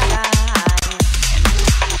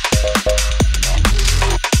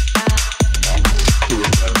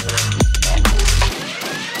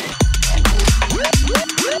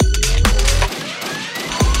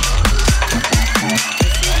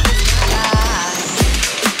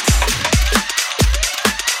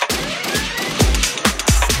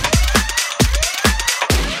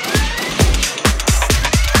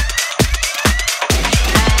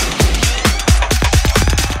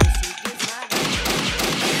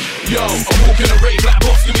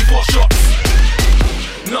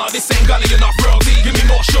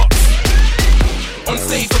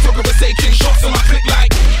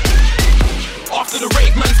 After the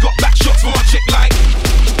rave, man's got back shots for my chick like.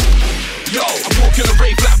 Yo, I'm walking a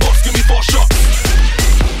rave like boss, give me 4 shots.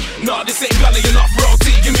 Nah, this ain't gully enough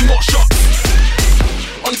royalty, give me more shots.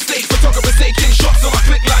 On stage, photographers taking shots on my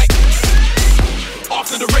click like.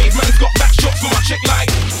 After the rave, man's got back shots for my chick like.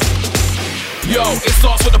 Yo, it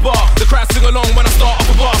starts with the bar. The crowd sing along when I start up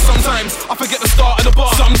a bar. Sometimes I forget the start of the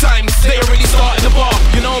bar. Sometimes they already started the bar.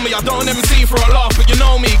 You know me, I don't MC for a laugh, but you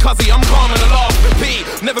know me, cuzzy, I'm calm and I laugh. P,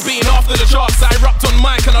 never been after the charts. I rapped on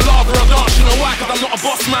mic and I laugh or I dance. You know why? Cause I'm not a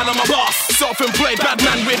boss man, I'm a boss. Self-employed bad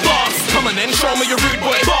man with bars. Come on then, show me your rude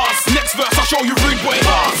boy bars. Next verse, I'll show you rude boy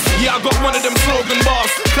bars. Yeah, I got one of them slogan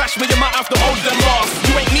bars. Clash me, you might have to hold them bars.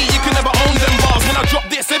 You ain't me, you can never own them bars. When I drop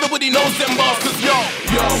this, everybody knows them bars. Cause yo,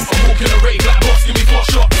 I'm walking a rave like boss, give me 4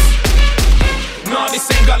 shots. Nah, this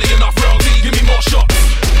ain't gully enough royalty, give me more shots.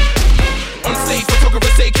 On stage,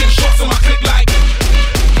 photographers taking shots on my click like.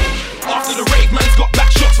 After the rave, man's got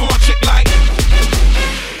back shots for my chick like.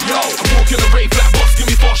 Yo, I'm walking a rave like boss, give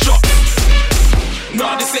me 4 shots.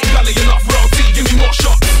 Nah, this ain't gully enough royalty, give me more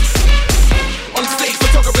shots. On stage,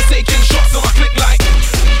 photographers taking shots on my click like.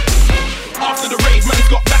 After the rave, man's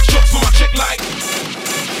got back shots for my chick like.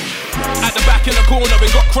 At the back in the corner, we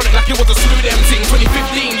got chronic like it was a slew them ting.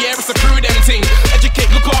 2015, yeah, it's a crew them ting. Educate,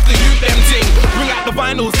 look after you them ting. Bring out the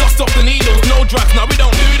vinyls, dust off the needles. No drugs, now we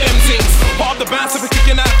don't do them things. Part of the band, so we're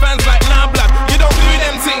kicking out fans like nah blood. You don't do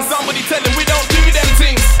them things. Somebody tell them we don't do them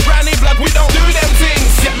things. Brownie blood, we don't do them things.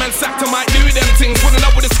 Get man sacked, I might do them things. Pulling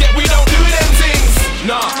up with a skep, we don't do them things.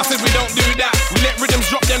 Nah, I said we don't do that. We let rhythms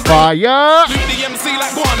drop them. Fire! Do the MC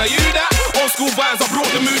like Guana, you that? Old school vibes, I brought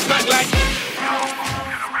the mood back like.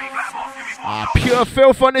 Pure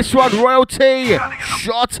filth on this one, royalty.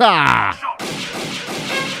 Shotter.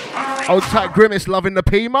 Old tight Grimace loving the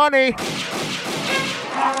P money.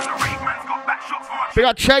 Big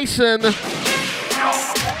up Chasen.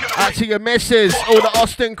 Out to your missus, all the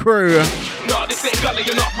Austin crew.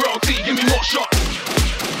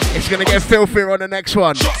 It's gonna get filthier on the next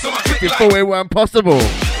one. If you thought it weren't possible.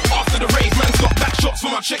 After the rave, man's got back shots for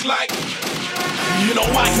my chick like. You know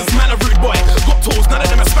why? Cause man a rude boy. Got tools, none of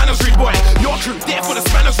them are Spanish rude boy. Your crew there for the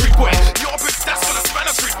Spanish rude boy. Your bitch, that's for the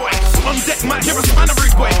Spanish rude boy. On deck, man, you're a Spanish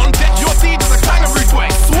rude boy. On deck, your seed is a clang of rude boy.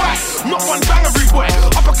 Swag, not one bang of rude boy.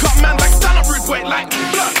 Uppercut man like stand up rude boy. Like,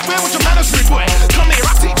 blood, where was your manners rude boy? Come here,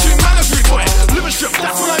 I teach you manners rude boy. Living strip,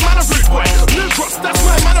 that's my man of rude boy. New Cross, that's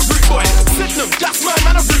my man of rude boy. Sydenham, that's my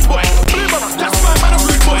man of rude boy. Blue Borough, that's my man of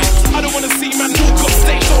rude boy. I don't wanna see man walk off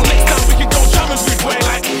stage. So next time we can go jam as rude boy.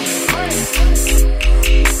 Like,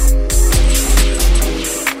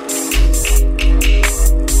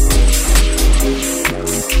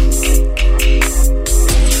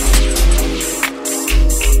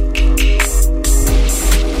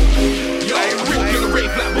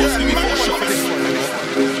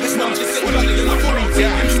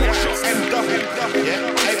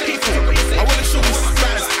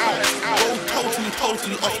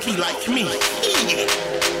 off key like me.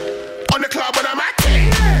 On the club when I'm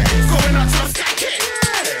acting, going out to a skanking.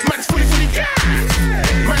 Man's fully gas,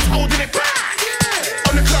 man's holding it back.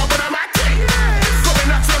 On the club when I'm acting,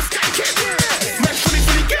 going out to a skanking. Man's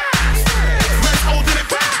fully gas, man's holding it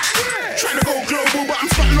back. Trying to go global, but I'm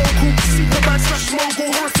stuck local. The man slash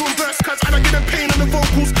mogul, horror verse, cause I don't get them pain on the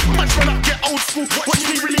vocals. Punch run up, get old school. Watch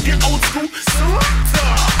me really get old school.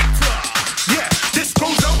 Yeah, this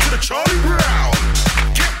goes out to the Charlie Brown.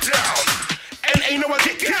 Ain't no I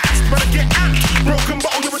get gassed, but I get amped. Broken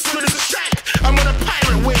bottle, you're as solid as a shank. I'm on a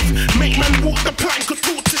pirate wave, make man walk the plank or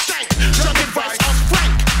talk to shank. Drug advice, ask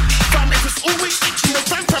Frank. Fam, if it's always itching, the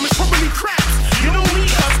vampire is probably cracked. You know me,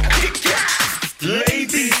 cuz I get gassed.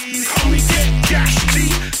 Ladies, help me get gas,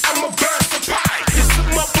 G. I'm a burst of pie. It's a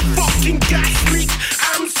motherfucking gas leak.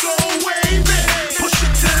 I'm so wavy. Push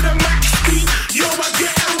it to the max speed. Yo, I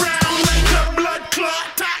get around like a blood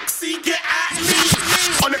clot taxi. Get at me.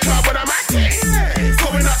 On the club when I'm acting.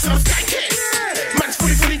 I'm skanking. Man's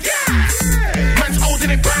fully gas. Man's holding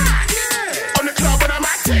it back. On the club when I'm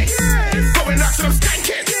acting. Going out till I'm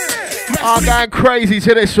skanking. I'm going crazy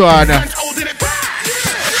to this one. Man's holding it back.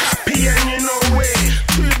 Happy and you know it.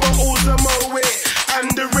 2 bottles of Moet. And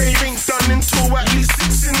the raving done until at least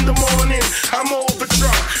 6 in the morning. I'm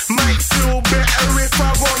overdrunk. Might feel better if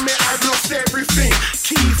I vomit. I've lost everything.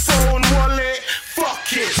 Key, phone, wallet.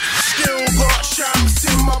 Fuck it. Still got shamps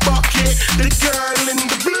in my bucket. The girl in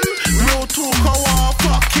the talk, oh,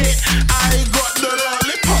 fuck it. I got the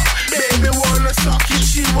lollipop. Baby wanna suck it.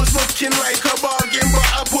 She was looking like a bargain, but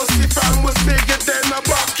a pussy fan was bigger than a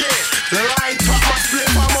bucket. Light up my slip,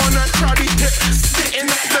 I'm on a cruddy tip. Sitting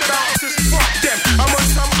at the bouncers, fuck them. I'm on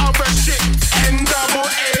some other shit.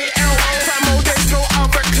 N-double-A-L. Famo, there's no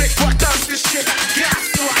other click. What does this shit?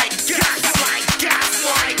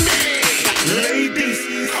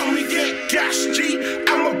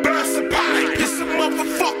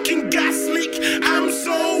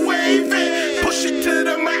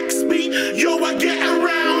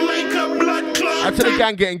 Out to the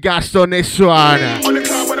gang getting gassed on this one. On the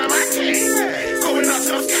club when I'm acting, going nuts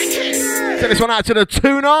and I'm skanking. Send this one out to the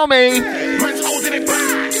Toon Army. Man's holding it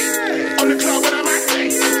back. On the club when I'm acting,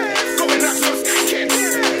 going nuts and I'm skanking.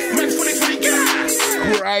 Man's fully gas.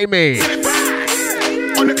 Grammy. Get it back.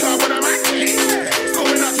 On the club when I'm acting,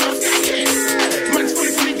 going nuts and I'm skanking. Man's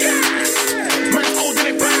fully gas. Man's holding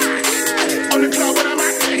it back. On the club when I'm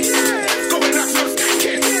acting, going nuts and I'm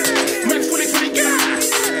skanking. Man's fully gas.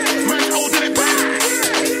 Man's holding it back.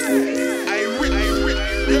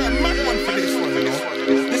 Yeah, mad one for this one, you know.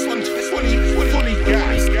 This one's fully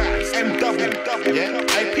gas. M-double, yeah?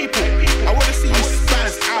 Hey, people, I want to see you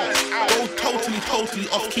spaz out. Go totally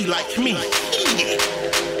off key like me.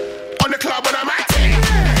 On the club when I'm acting,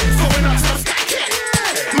 going up some stacking.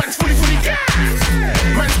 Man's fully gas.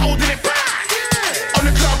 Man's holding it back. On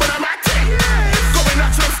the club when I'm acting, going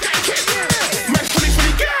up some stacking. Man's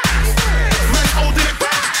fully gas. Man's holding it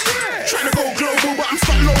back. Trying to go global, but I'm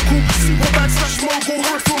stuck local. Super bad / mogul,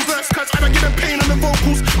 horror film verse, cause I don't get the pain on the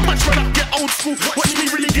vocals. Punch run up, get old school. Watch me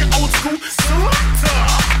really get old school.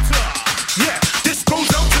 Yeah, this goes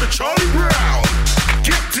out to the Charlie Brown.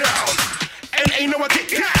 Get down. Ain't no I get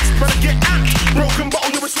gas, but I get out. Broken bottle,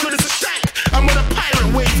 you're as good as a shank. I'm on a pirate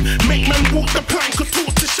wave. Make man walk the plank or talk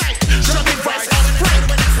to shank. Drug advice, out of bread.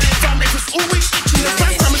 Fam, if it's always itching, the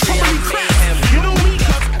back time is probably crap. You know me,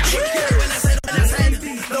 cuz.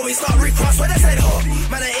 No, it's not Rick Ross when I said ho.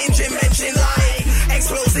 Man, an engine mentioned like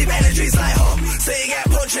explosive energies like ho. So you get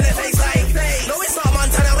punched in the face like no, it's not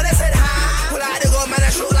Montana when I said ha. Pull out the gun, man, I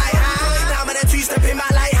shoot like ha. Now man, a two-step in my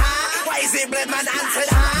like ha. Why is it blood, man, answered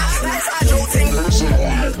ha. That's our joking.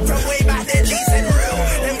 From way back then, G said real.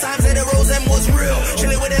 Them times that the rose them was real.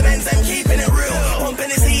 Chilling with the men's and keeping it real. Pumping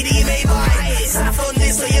the CD made by Saf on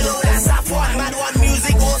this, so you know that's Saf one. Man, one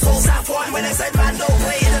music also Saf one. When I said man, don't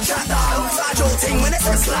play in the track down. It's our joking when it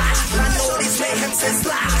says slash. Man, know this mayhem says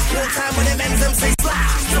slash. No time when the men's them say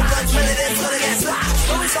slash. Some guns when it is gonna get slash.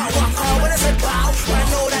 No, it's not rock hard when I said bow. Man,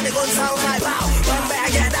 know that the gun sound like bow. One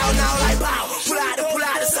better get down now like bow. Pull out the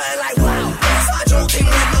certain like wow. It's our joking,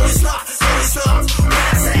 man, no, it's not. No, it's not. When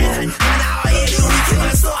I said, man, now I hear the wicked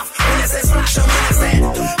man stuff. When I said splash and when I said,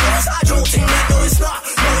 no, it's our joking, man, no, it's not.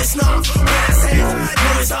 No, it's not. When I said, no,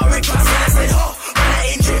 it's our Rick Ross. When I said, oh, man, I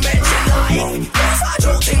ain't dream mentioned like. No, it's our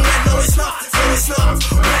joking, man, no, it's not. No, it's not.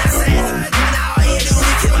 When I said, man, now I hear the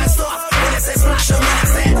wicked man stuff. When I said splash and when I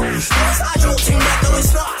said, no, it's our joking, man, no,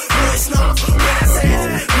 it's not. No, it's not. When I said,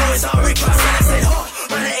 no, it's our Rick Ross. When I said, oh,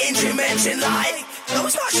 man, I ain't dream mentioned like. No,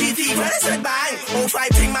 it's not shitty when I said bang. Oh, 5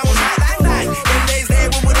 thing, man, was like bang bang. Them days there,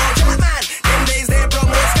 we would all chat, man. Them days there, bro,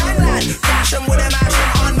 was gangland. Flash 'em with a mash 'em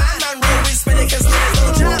on, man. Man, roll with spinning, cause there's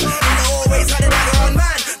no jam. And I always had a dagger on,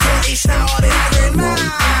 man. Don't each now, all the haggering, man.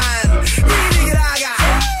 Really good, I got.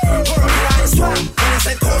 Pour up like a swam. When I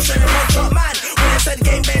said caution and punch up, man. When I said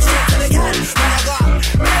game based, straight to the can. Man, I got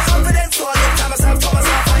bare confidence, so I looked at myself, told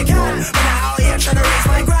myself I can. Man, I out here trying to raise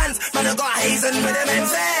my grands. Man, I got hazen with them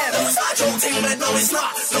ends there. No, it's not joking, but no, it's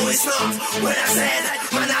not. No, it's not. When I said,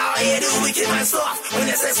 man, out here do wicked man stuff. When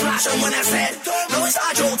I said splash and when I said, no, it's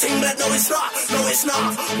not joking, but no, it's not. No, it's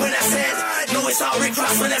not. When I said, no, it's not Rick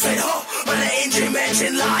Ross. When I said, oh, man, I ain't dream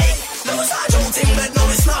mentioned like. No, it's not joking, but no,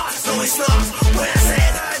 it's not. No, it's not. When I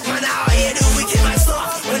said, man, out here do wicked man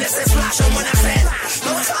stuff. When I said splash and when I said,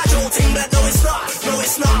 no, it's not joking, but no, it's not. No,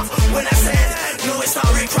 it's not. When I said, no, it's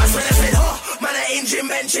not Rick Ross. When I said, oh, man, I ain't dream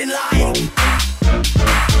mentioned like.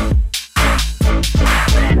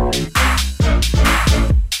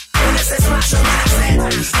 When I said splash and when I said, when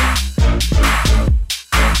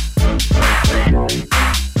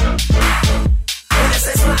I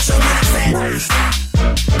said splash and when I said.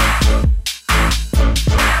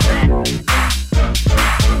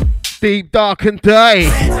 Deep, dark and day.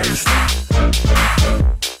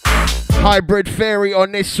 Hybrid theory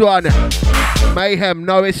on this one. Mayhem,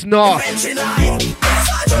 no it's not.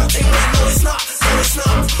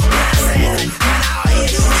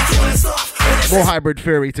 More hybrid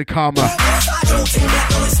theory to come. Out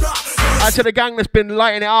to the gang that's been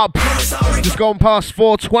lighting it up. Just gone past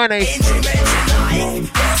 4:20.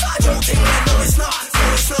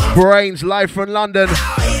 Brainz live from London.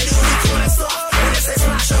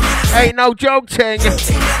 Ain't no joke ting.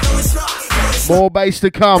 More bass to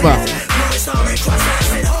come.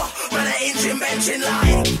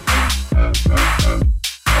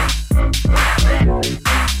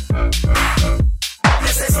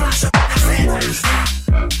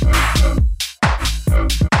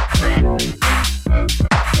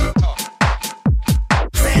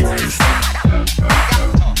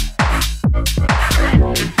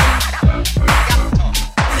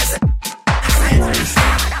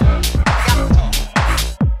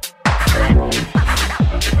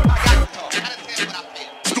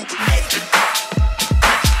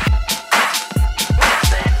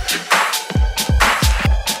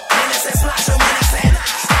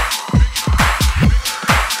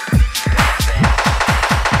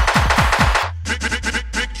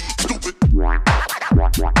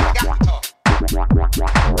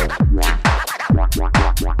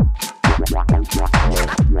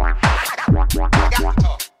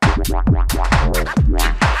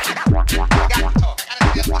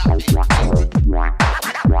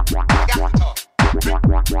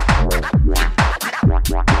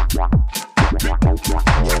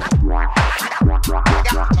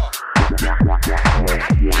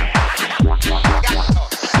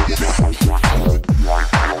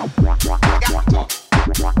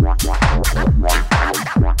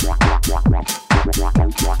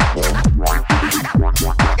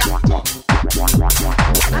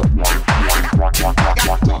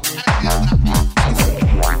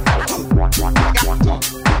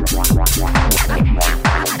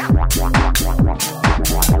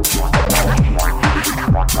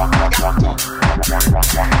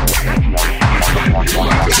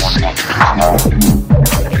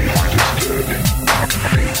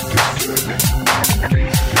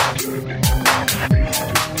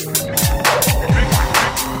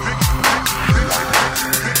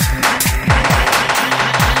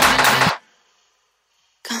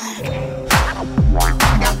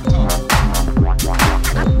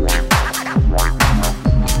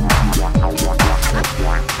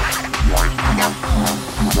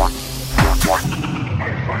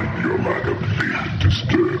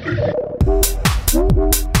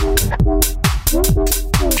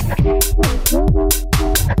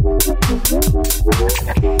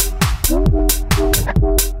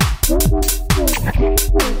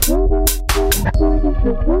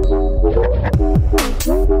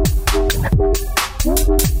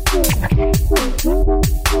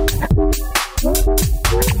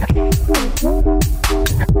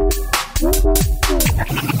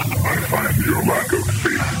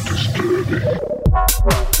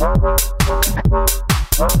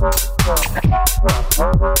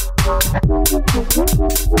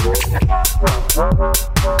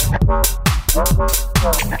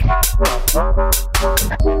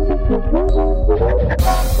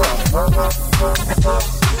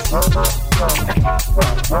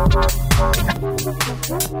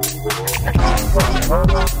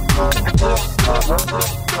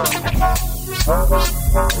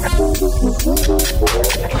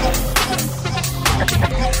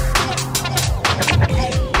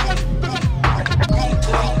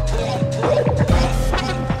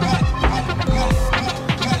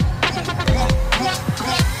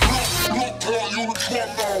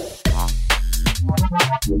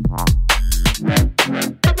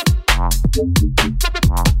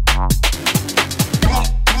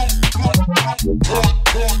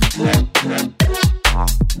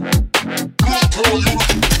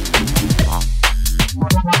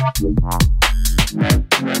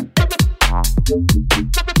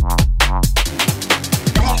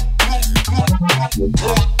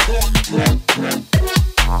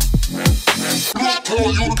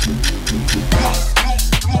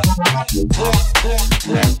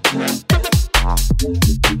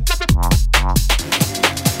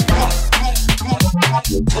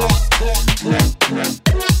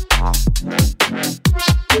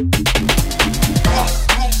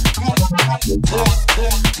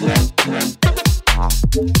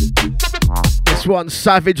 This one's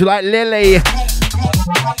savage like Lily.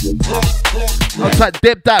 Outside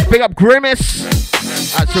Dip That, big up Grimace.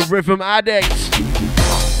 That's a Rhythm Addict.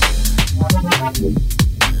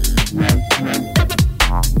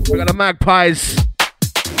 We got the Magpies.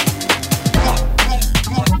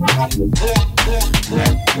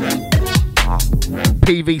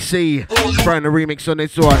 PVC throwing a remix on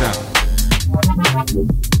this one.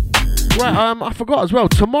 Right, I forgot as well.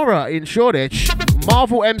 Tomorrow in Shoreditch,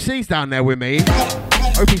 Marvel MC's down there with me.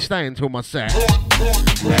 Hope he's staying until my set.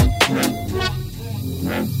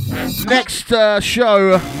 Next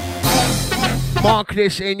show, mark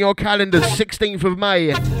this in your calendars, 16th of May.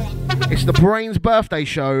 It's the Brainz birthday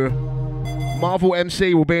show. Marvel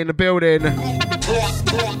MC will be in the building.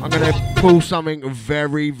 I'm going to pull something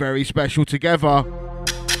very, very special together.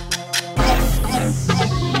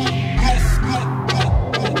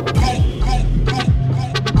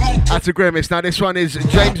 That's a Grimace. Now this one is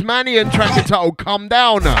James Mannion, track entitled Come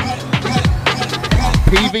Down.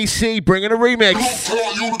 PVC bringing a remix.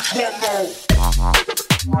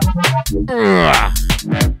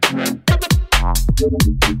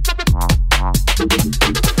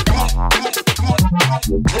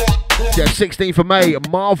 Yeah, 16th of May,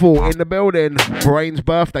 Marvel in the building. Brainz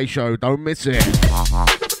birthday show, don't miss it.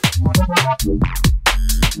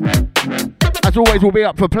 As always, we'll be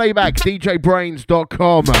up for playback,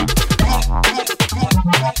 djbrainz.com.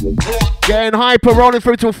 Getting hyper, rolling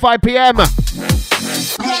through till 5 p.m.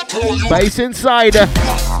 Bass inside.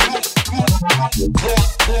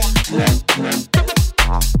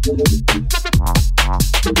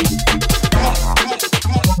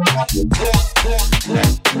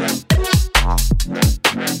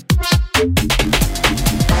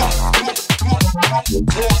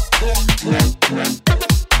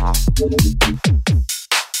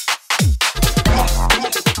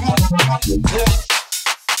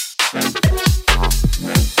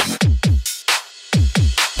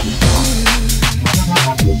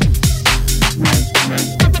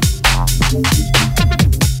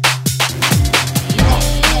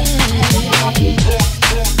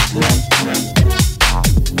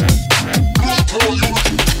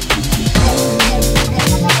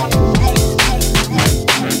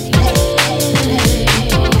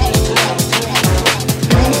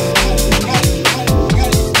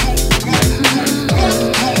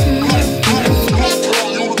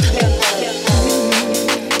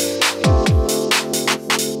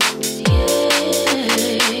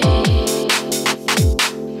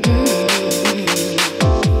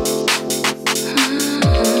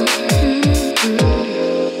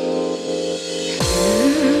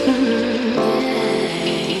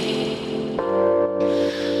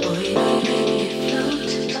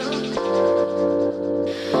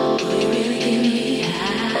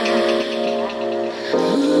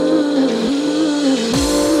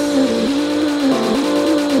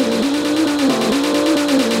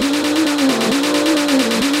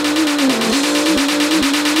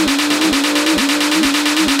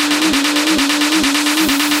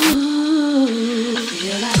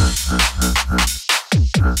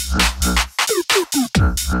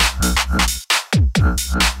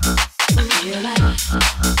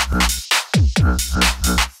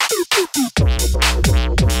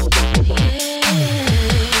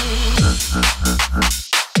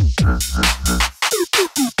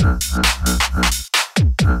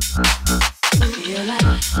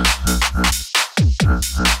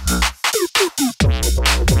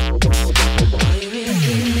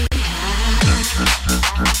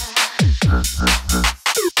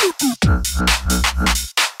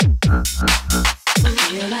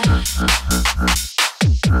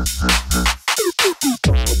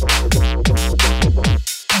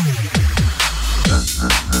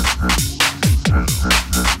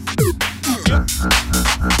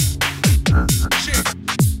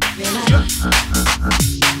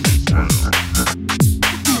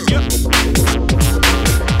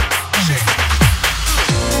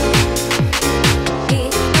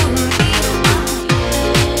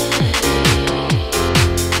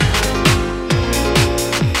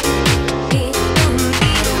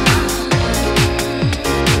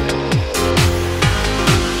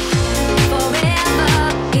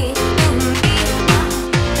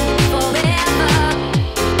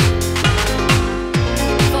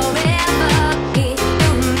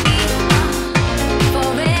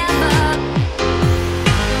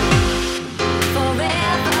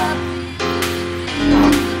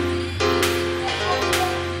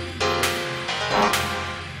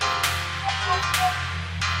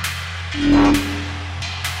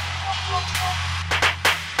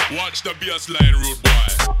 Watch the bass line, rude boy.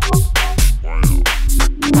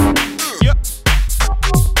 Yep.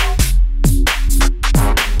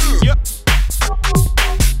 Yep.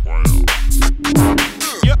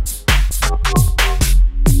 Yep. Yep.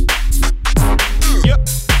 Yep. Yep.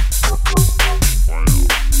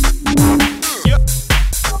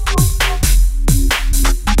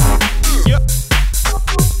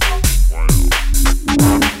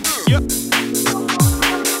 Yep.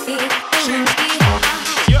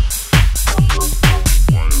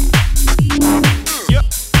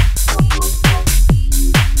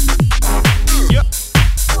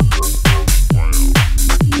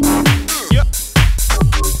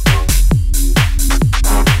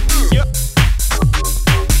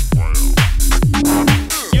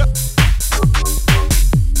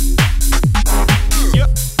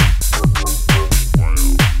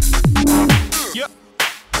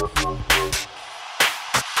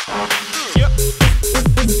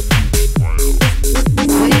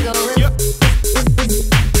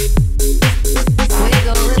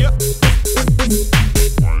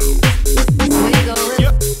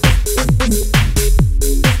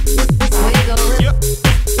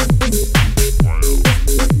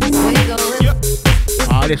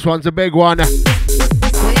 This one's a big one.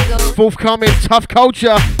 Forthcoming, Tough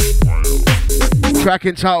Culture. Track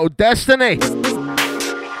entitled Destiny.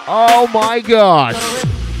 Oh my gosh.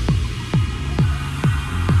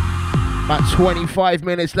 About 25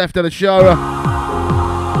 minutes left of the show.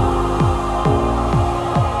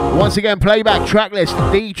 Once again, playback track list,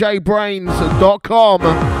 djbrainz.com.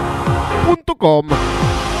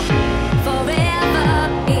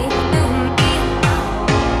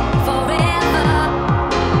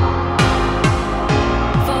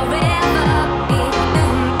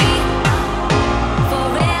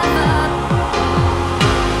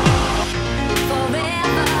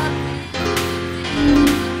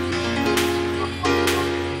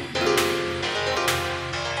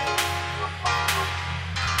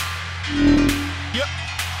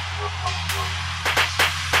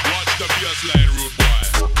 Watch the bass line, rude boy.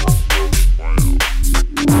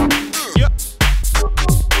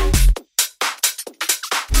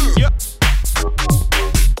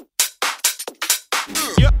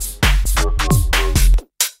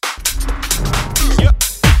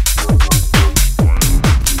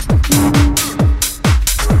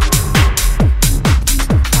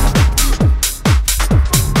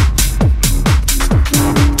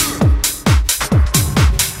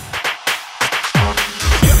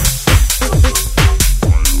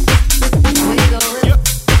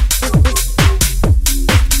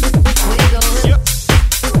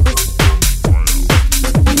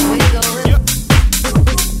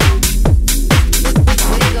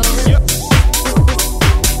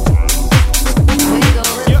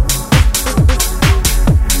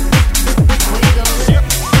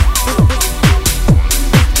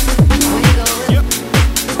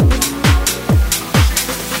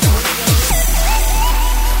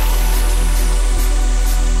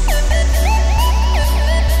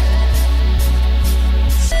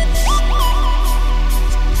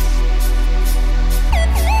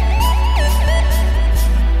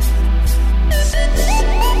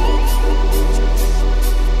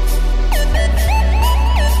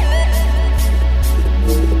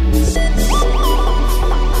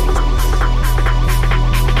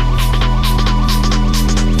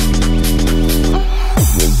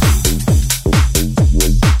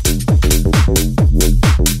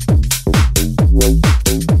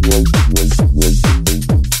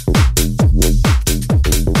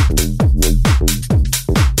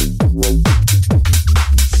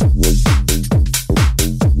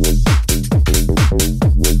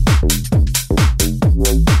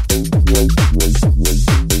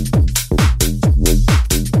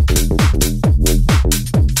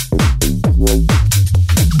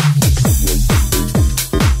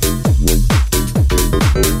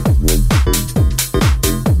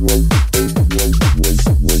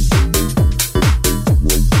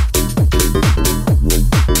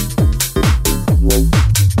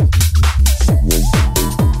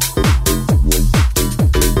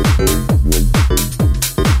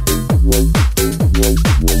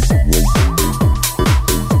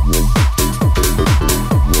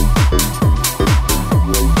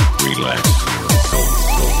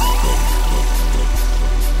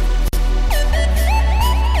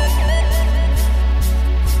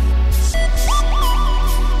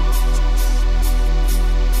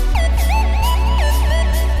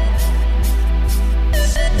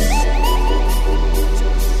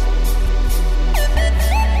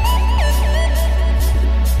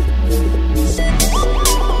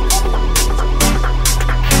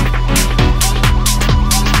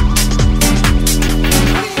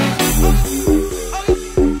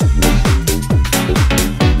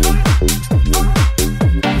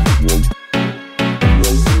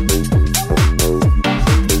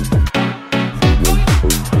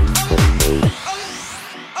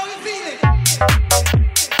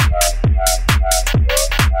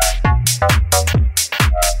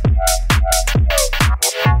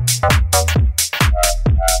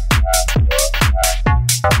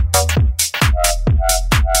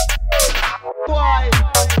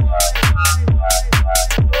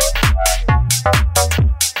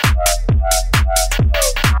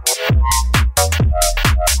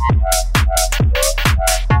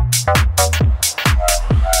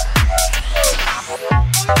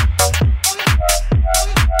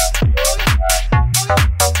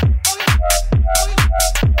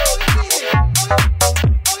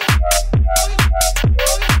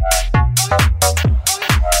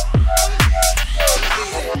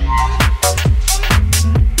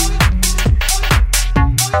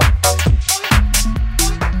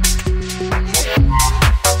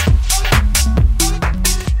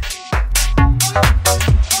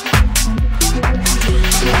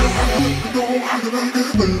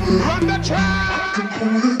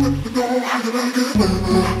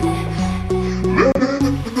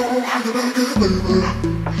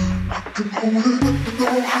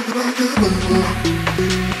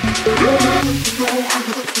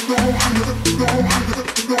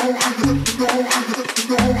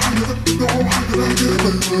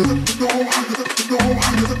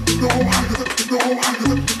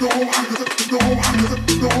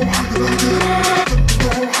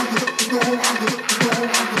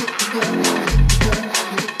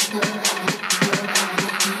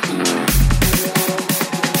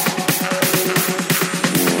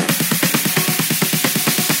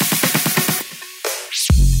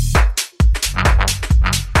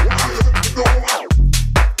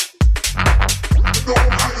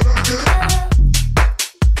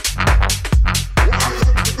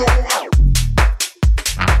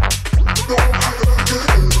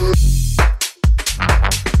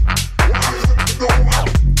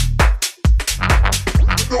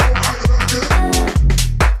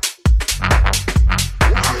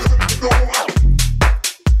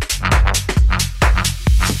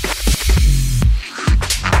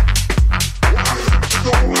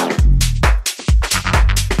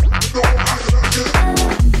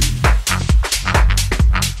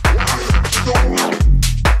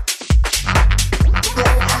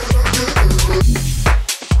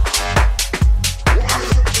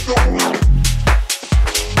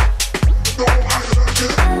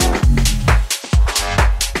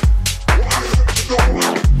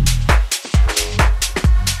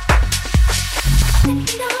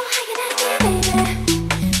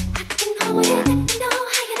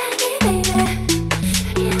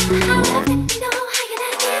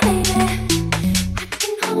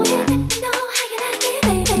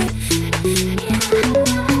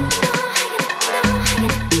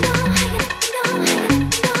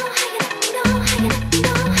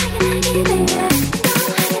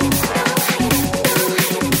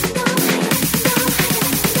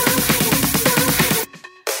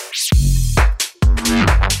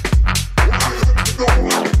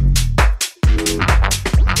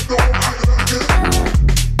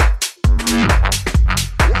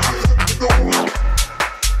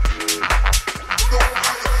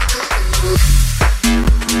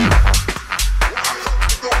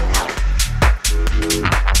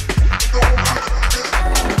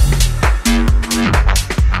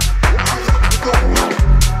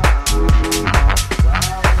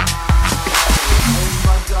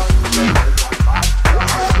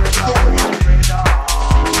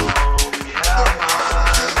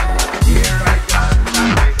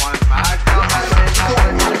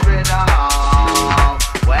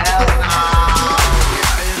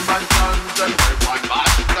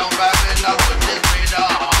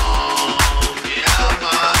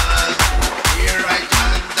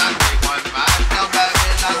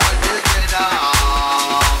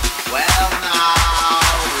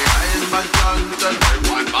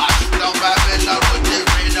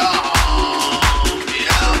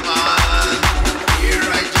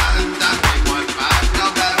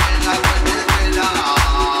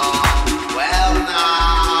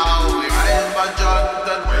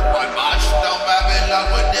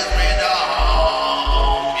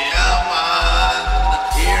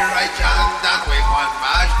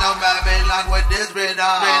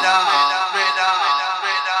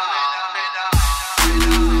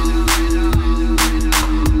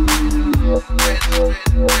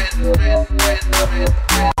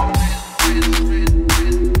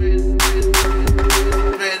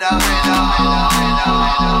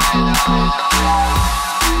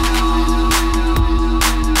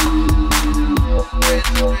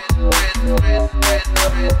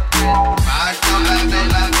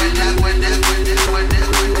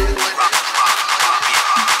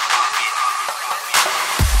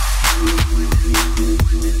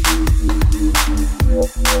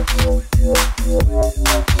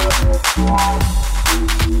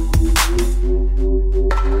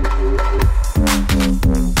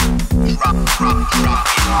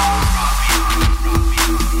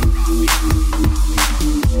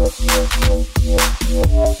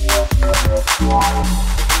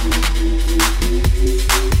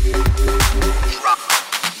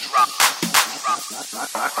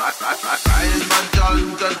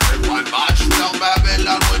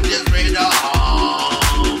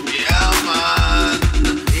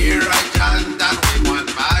 Here I chant and we want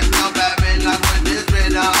mash down Babylon.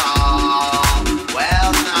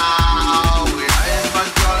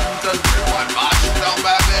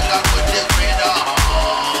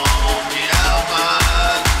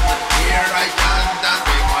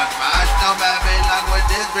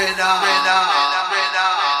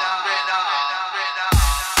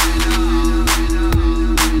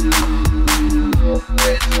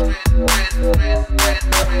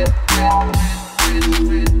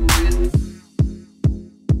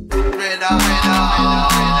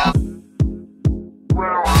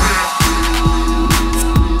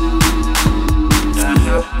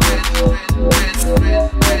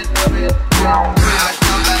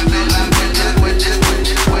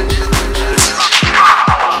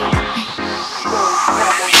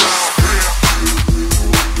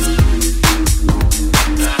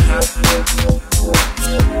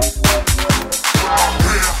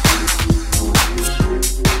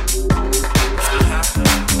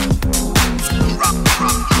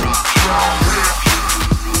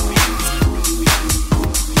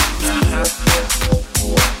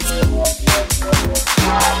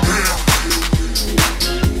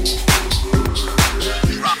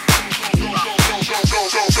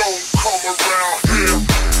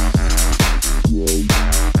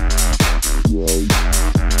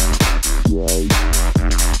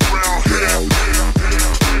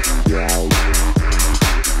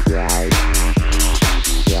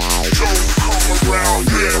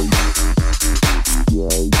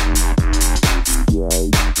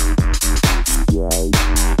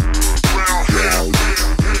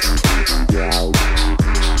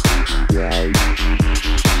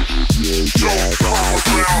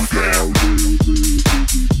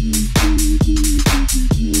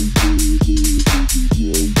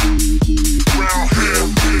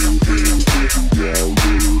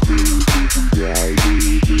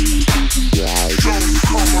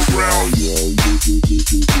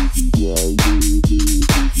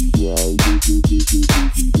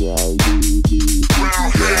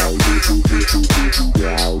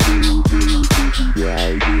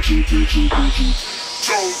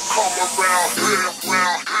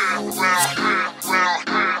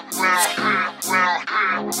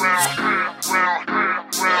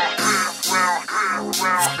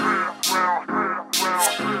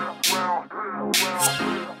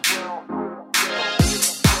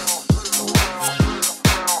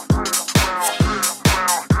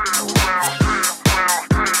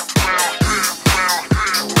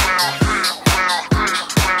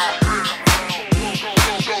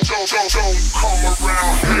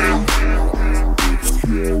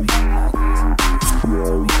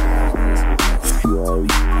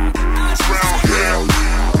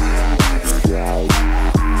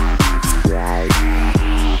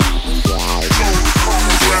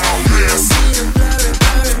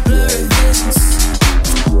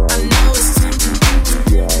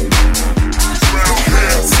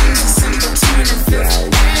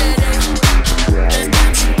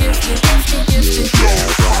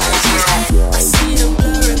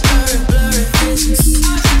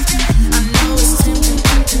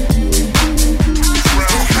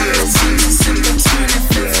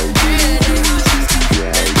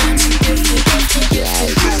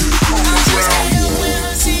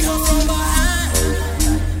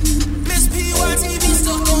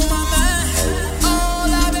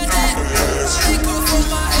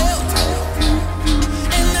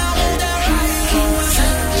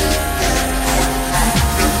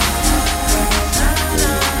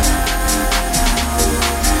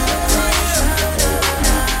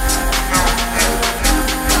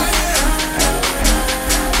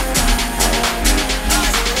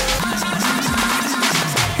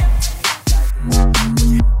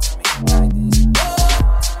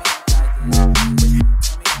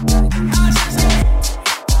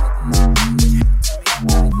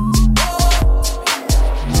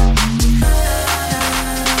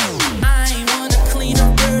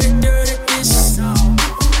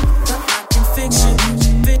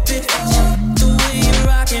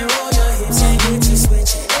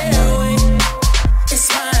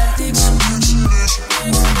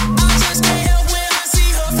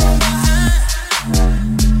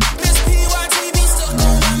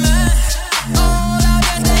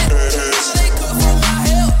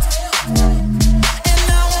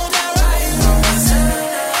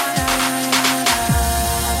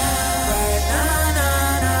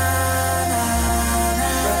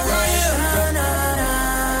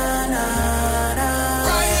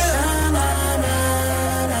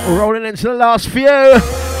 Rolling into the last few.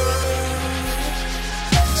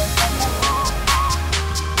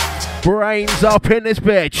 Brainz up in this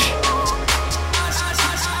bitch.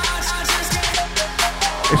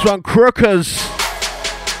 This one, Crookers.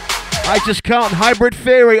 I Just Can't. Hybrid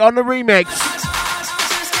Theory on the remix.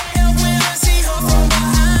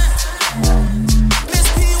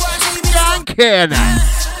 Skanking.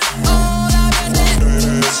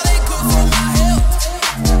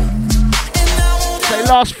 Say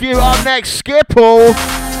last few up next, Skipple.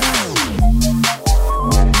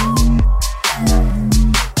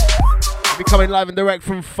 coming live and direct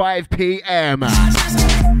from 5 p.m. And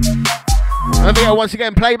yeah, once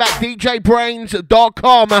again, playback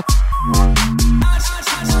djbrainz.com.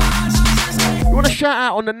 You want to shout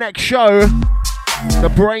out on the next show,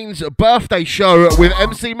 the Brainz birthday show with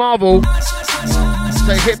MC Marvel?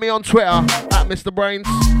 So hit me on Twitter at Mr. Brainz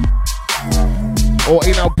or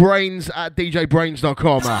email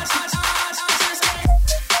brainz@djbrainz.com.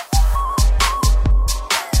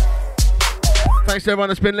 Thanks to everyone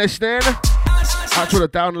that's been listening. Out to the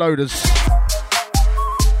downloaders.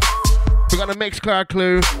 We got a Mixcloud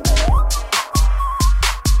clue.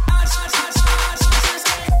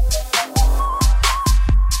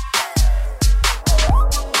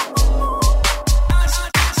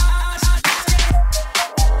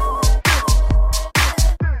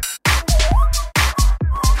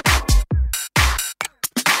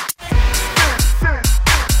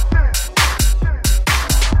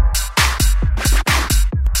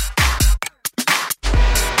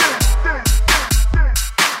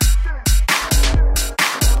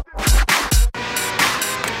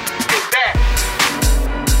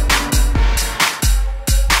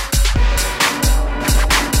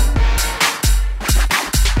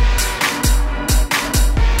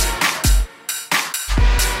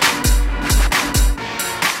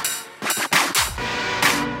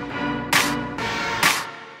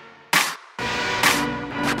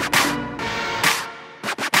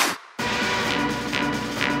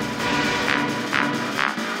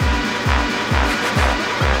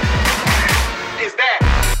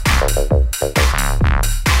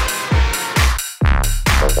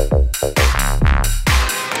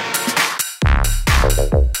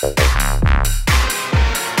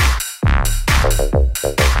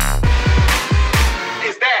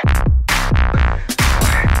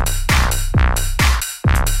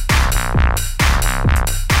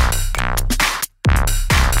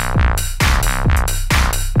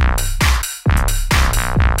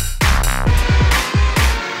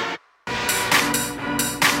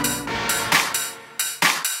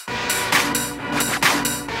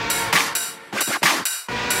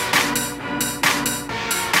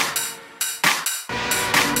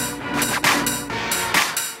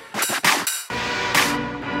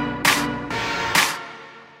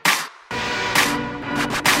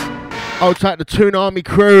 Hold tight, the Toon Army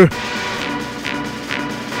crew.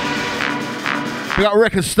 We got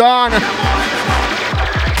Rickistan.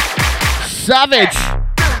 Savage.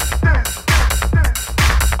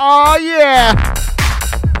 Oh yeah.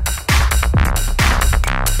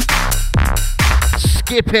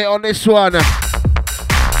 Skip it on this one. It's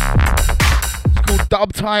called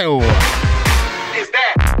Dub Title.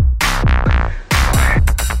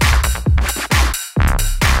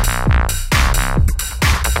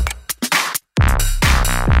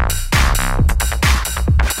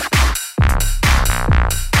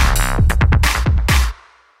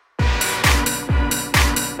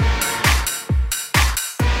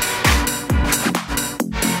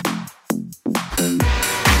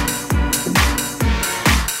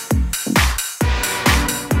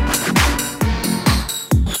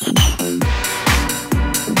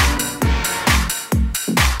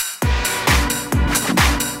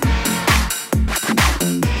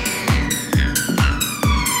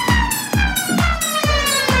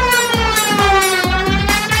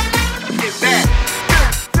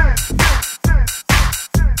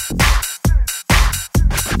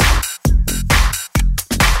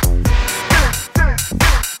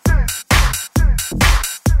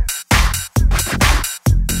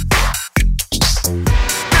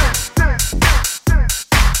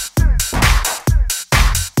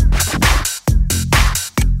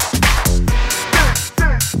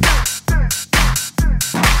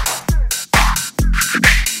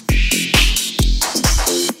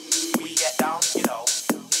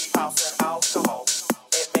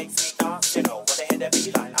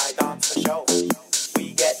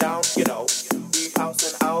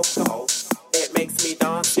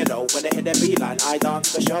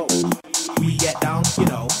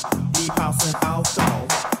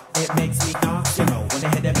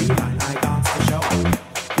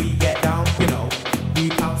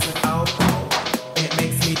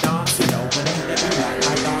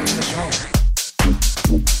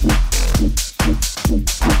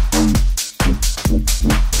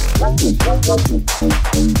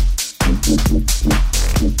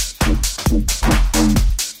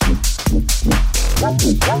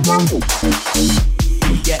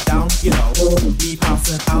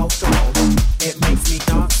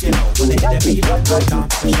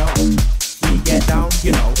 We get down,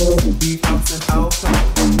 you know, we house and alcohol.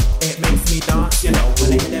 It makes me dance, you know, when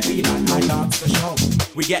they hit the beat, I dance for sure.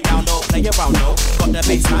 We get down low, play around low. Got the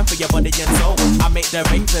baseline for your body and soul. I make the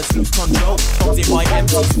ravers lose control. Tomsy boy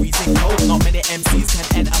MCs freezing cold. Not many MCs can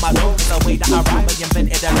enter my zone. The way that I rhyme, I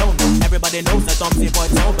invented alone. Everybody knows that Tomsy boy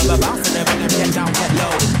told. But bounce to the rhythm, get down, get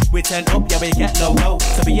low. We turn up, yeah, we get low, low.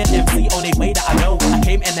 To be an MC, only way that I know. I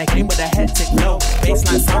came in the game with a hectic flow.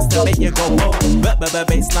 Baseline sounds to make you go whoa.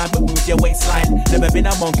 Baseline, but move your waistline. Never been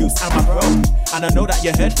a mongoose, I'm a pro. And I know that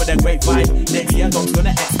you heard for the grapevine. Next year, I'm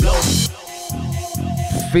gonna explode.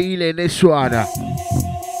 Feeling this one.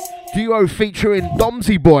 Duo featuring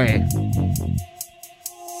Domsy Boy.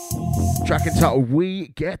 Track entitled We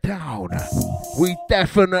Get Down. We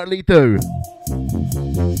definitely do.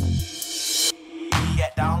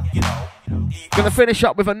 Get down, you know. Gonna finish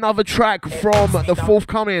up with another track from the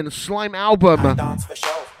forthcoming Slime album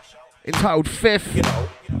entitled Fifth.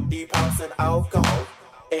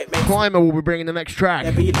 Climber will be bringing the next track.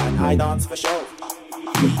 I dance for show.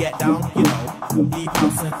 We get down, you know. Deep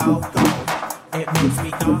house and alcohol. It makes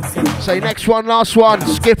me dance, you know. Say next one, last one.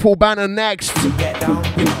 Skip or Banner next. We get down,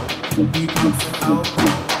 you know. Deep house and alcohol.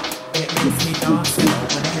 It makes me dance, you know.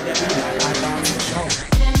 When I hit the beat, I dance for show.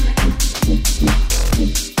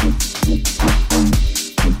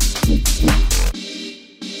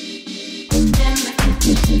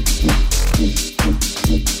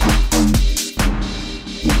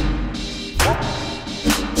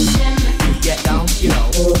 Get down, you know,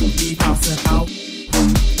 deep house and out.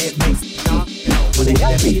 It makes me dance, you know, when they hit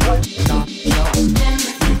the beat, dance, you know.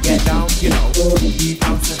 We get down, you know, deep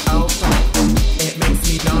house and out. It makes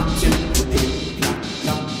me dance, you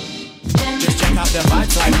know. Just check out the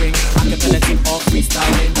vibes I bring, acapella or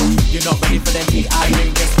freestyling. You're not ready for the heat I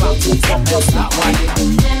bring, just bounce to stop and start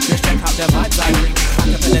whining. Just check out the vibes I bring,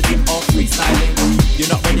 acapella or freestyling. You're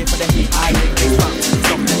not ready for the heat I bring, just bounce to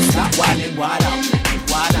stop and start whining. Wild out,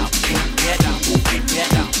 wild out. Get down,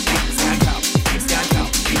 stand out, I'm out,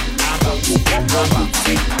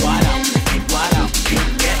 wide out,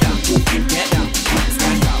 get down,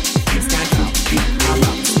 stand out, I'm out, get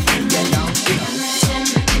down,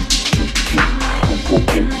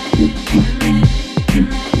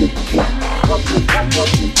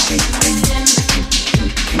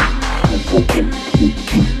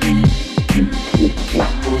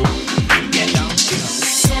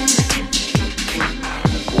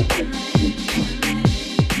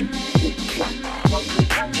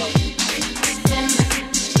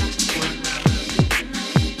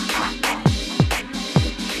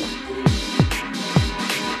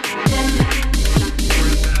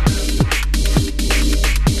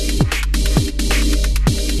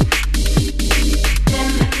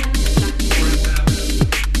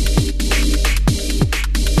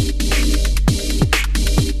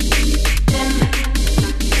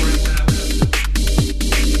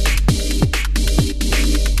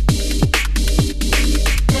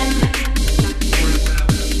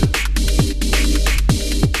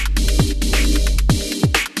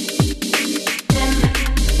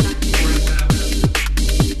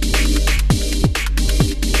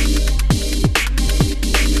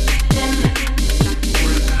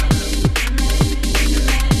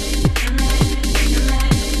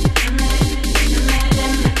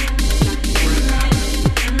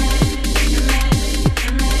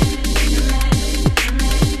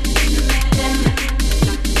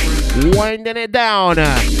 Winding it down.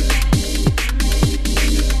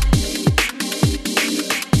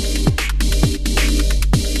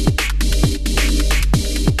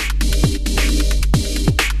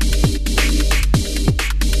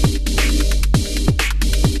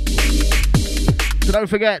 So don't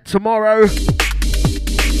forget, tomorrow,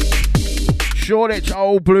 Shoreditch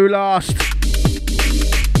Old Blue Last.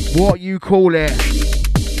 What you call it.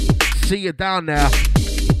 See you down there.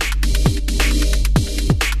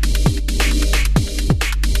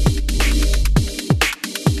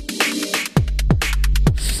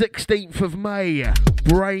 16th of May,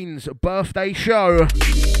 Brainz birthday show.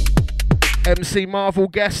 MC Marvel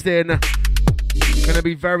guesting. Gonna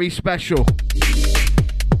be very special.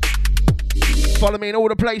 Follow me in all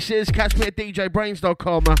the places. Catch me at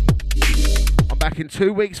djbrainz.com. I'm back in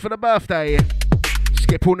 2 weeks for the birthday.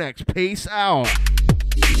 Skipple next. Peace out.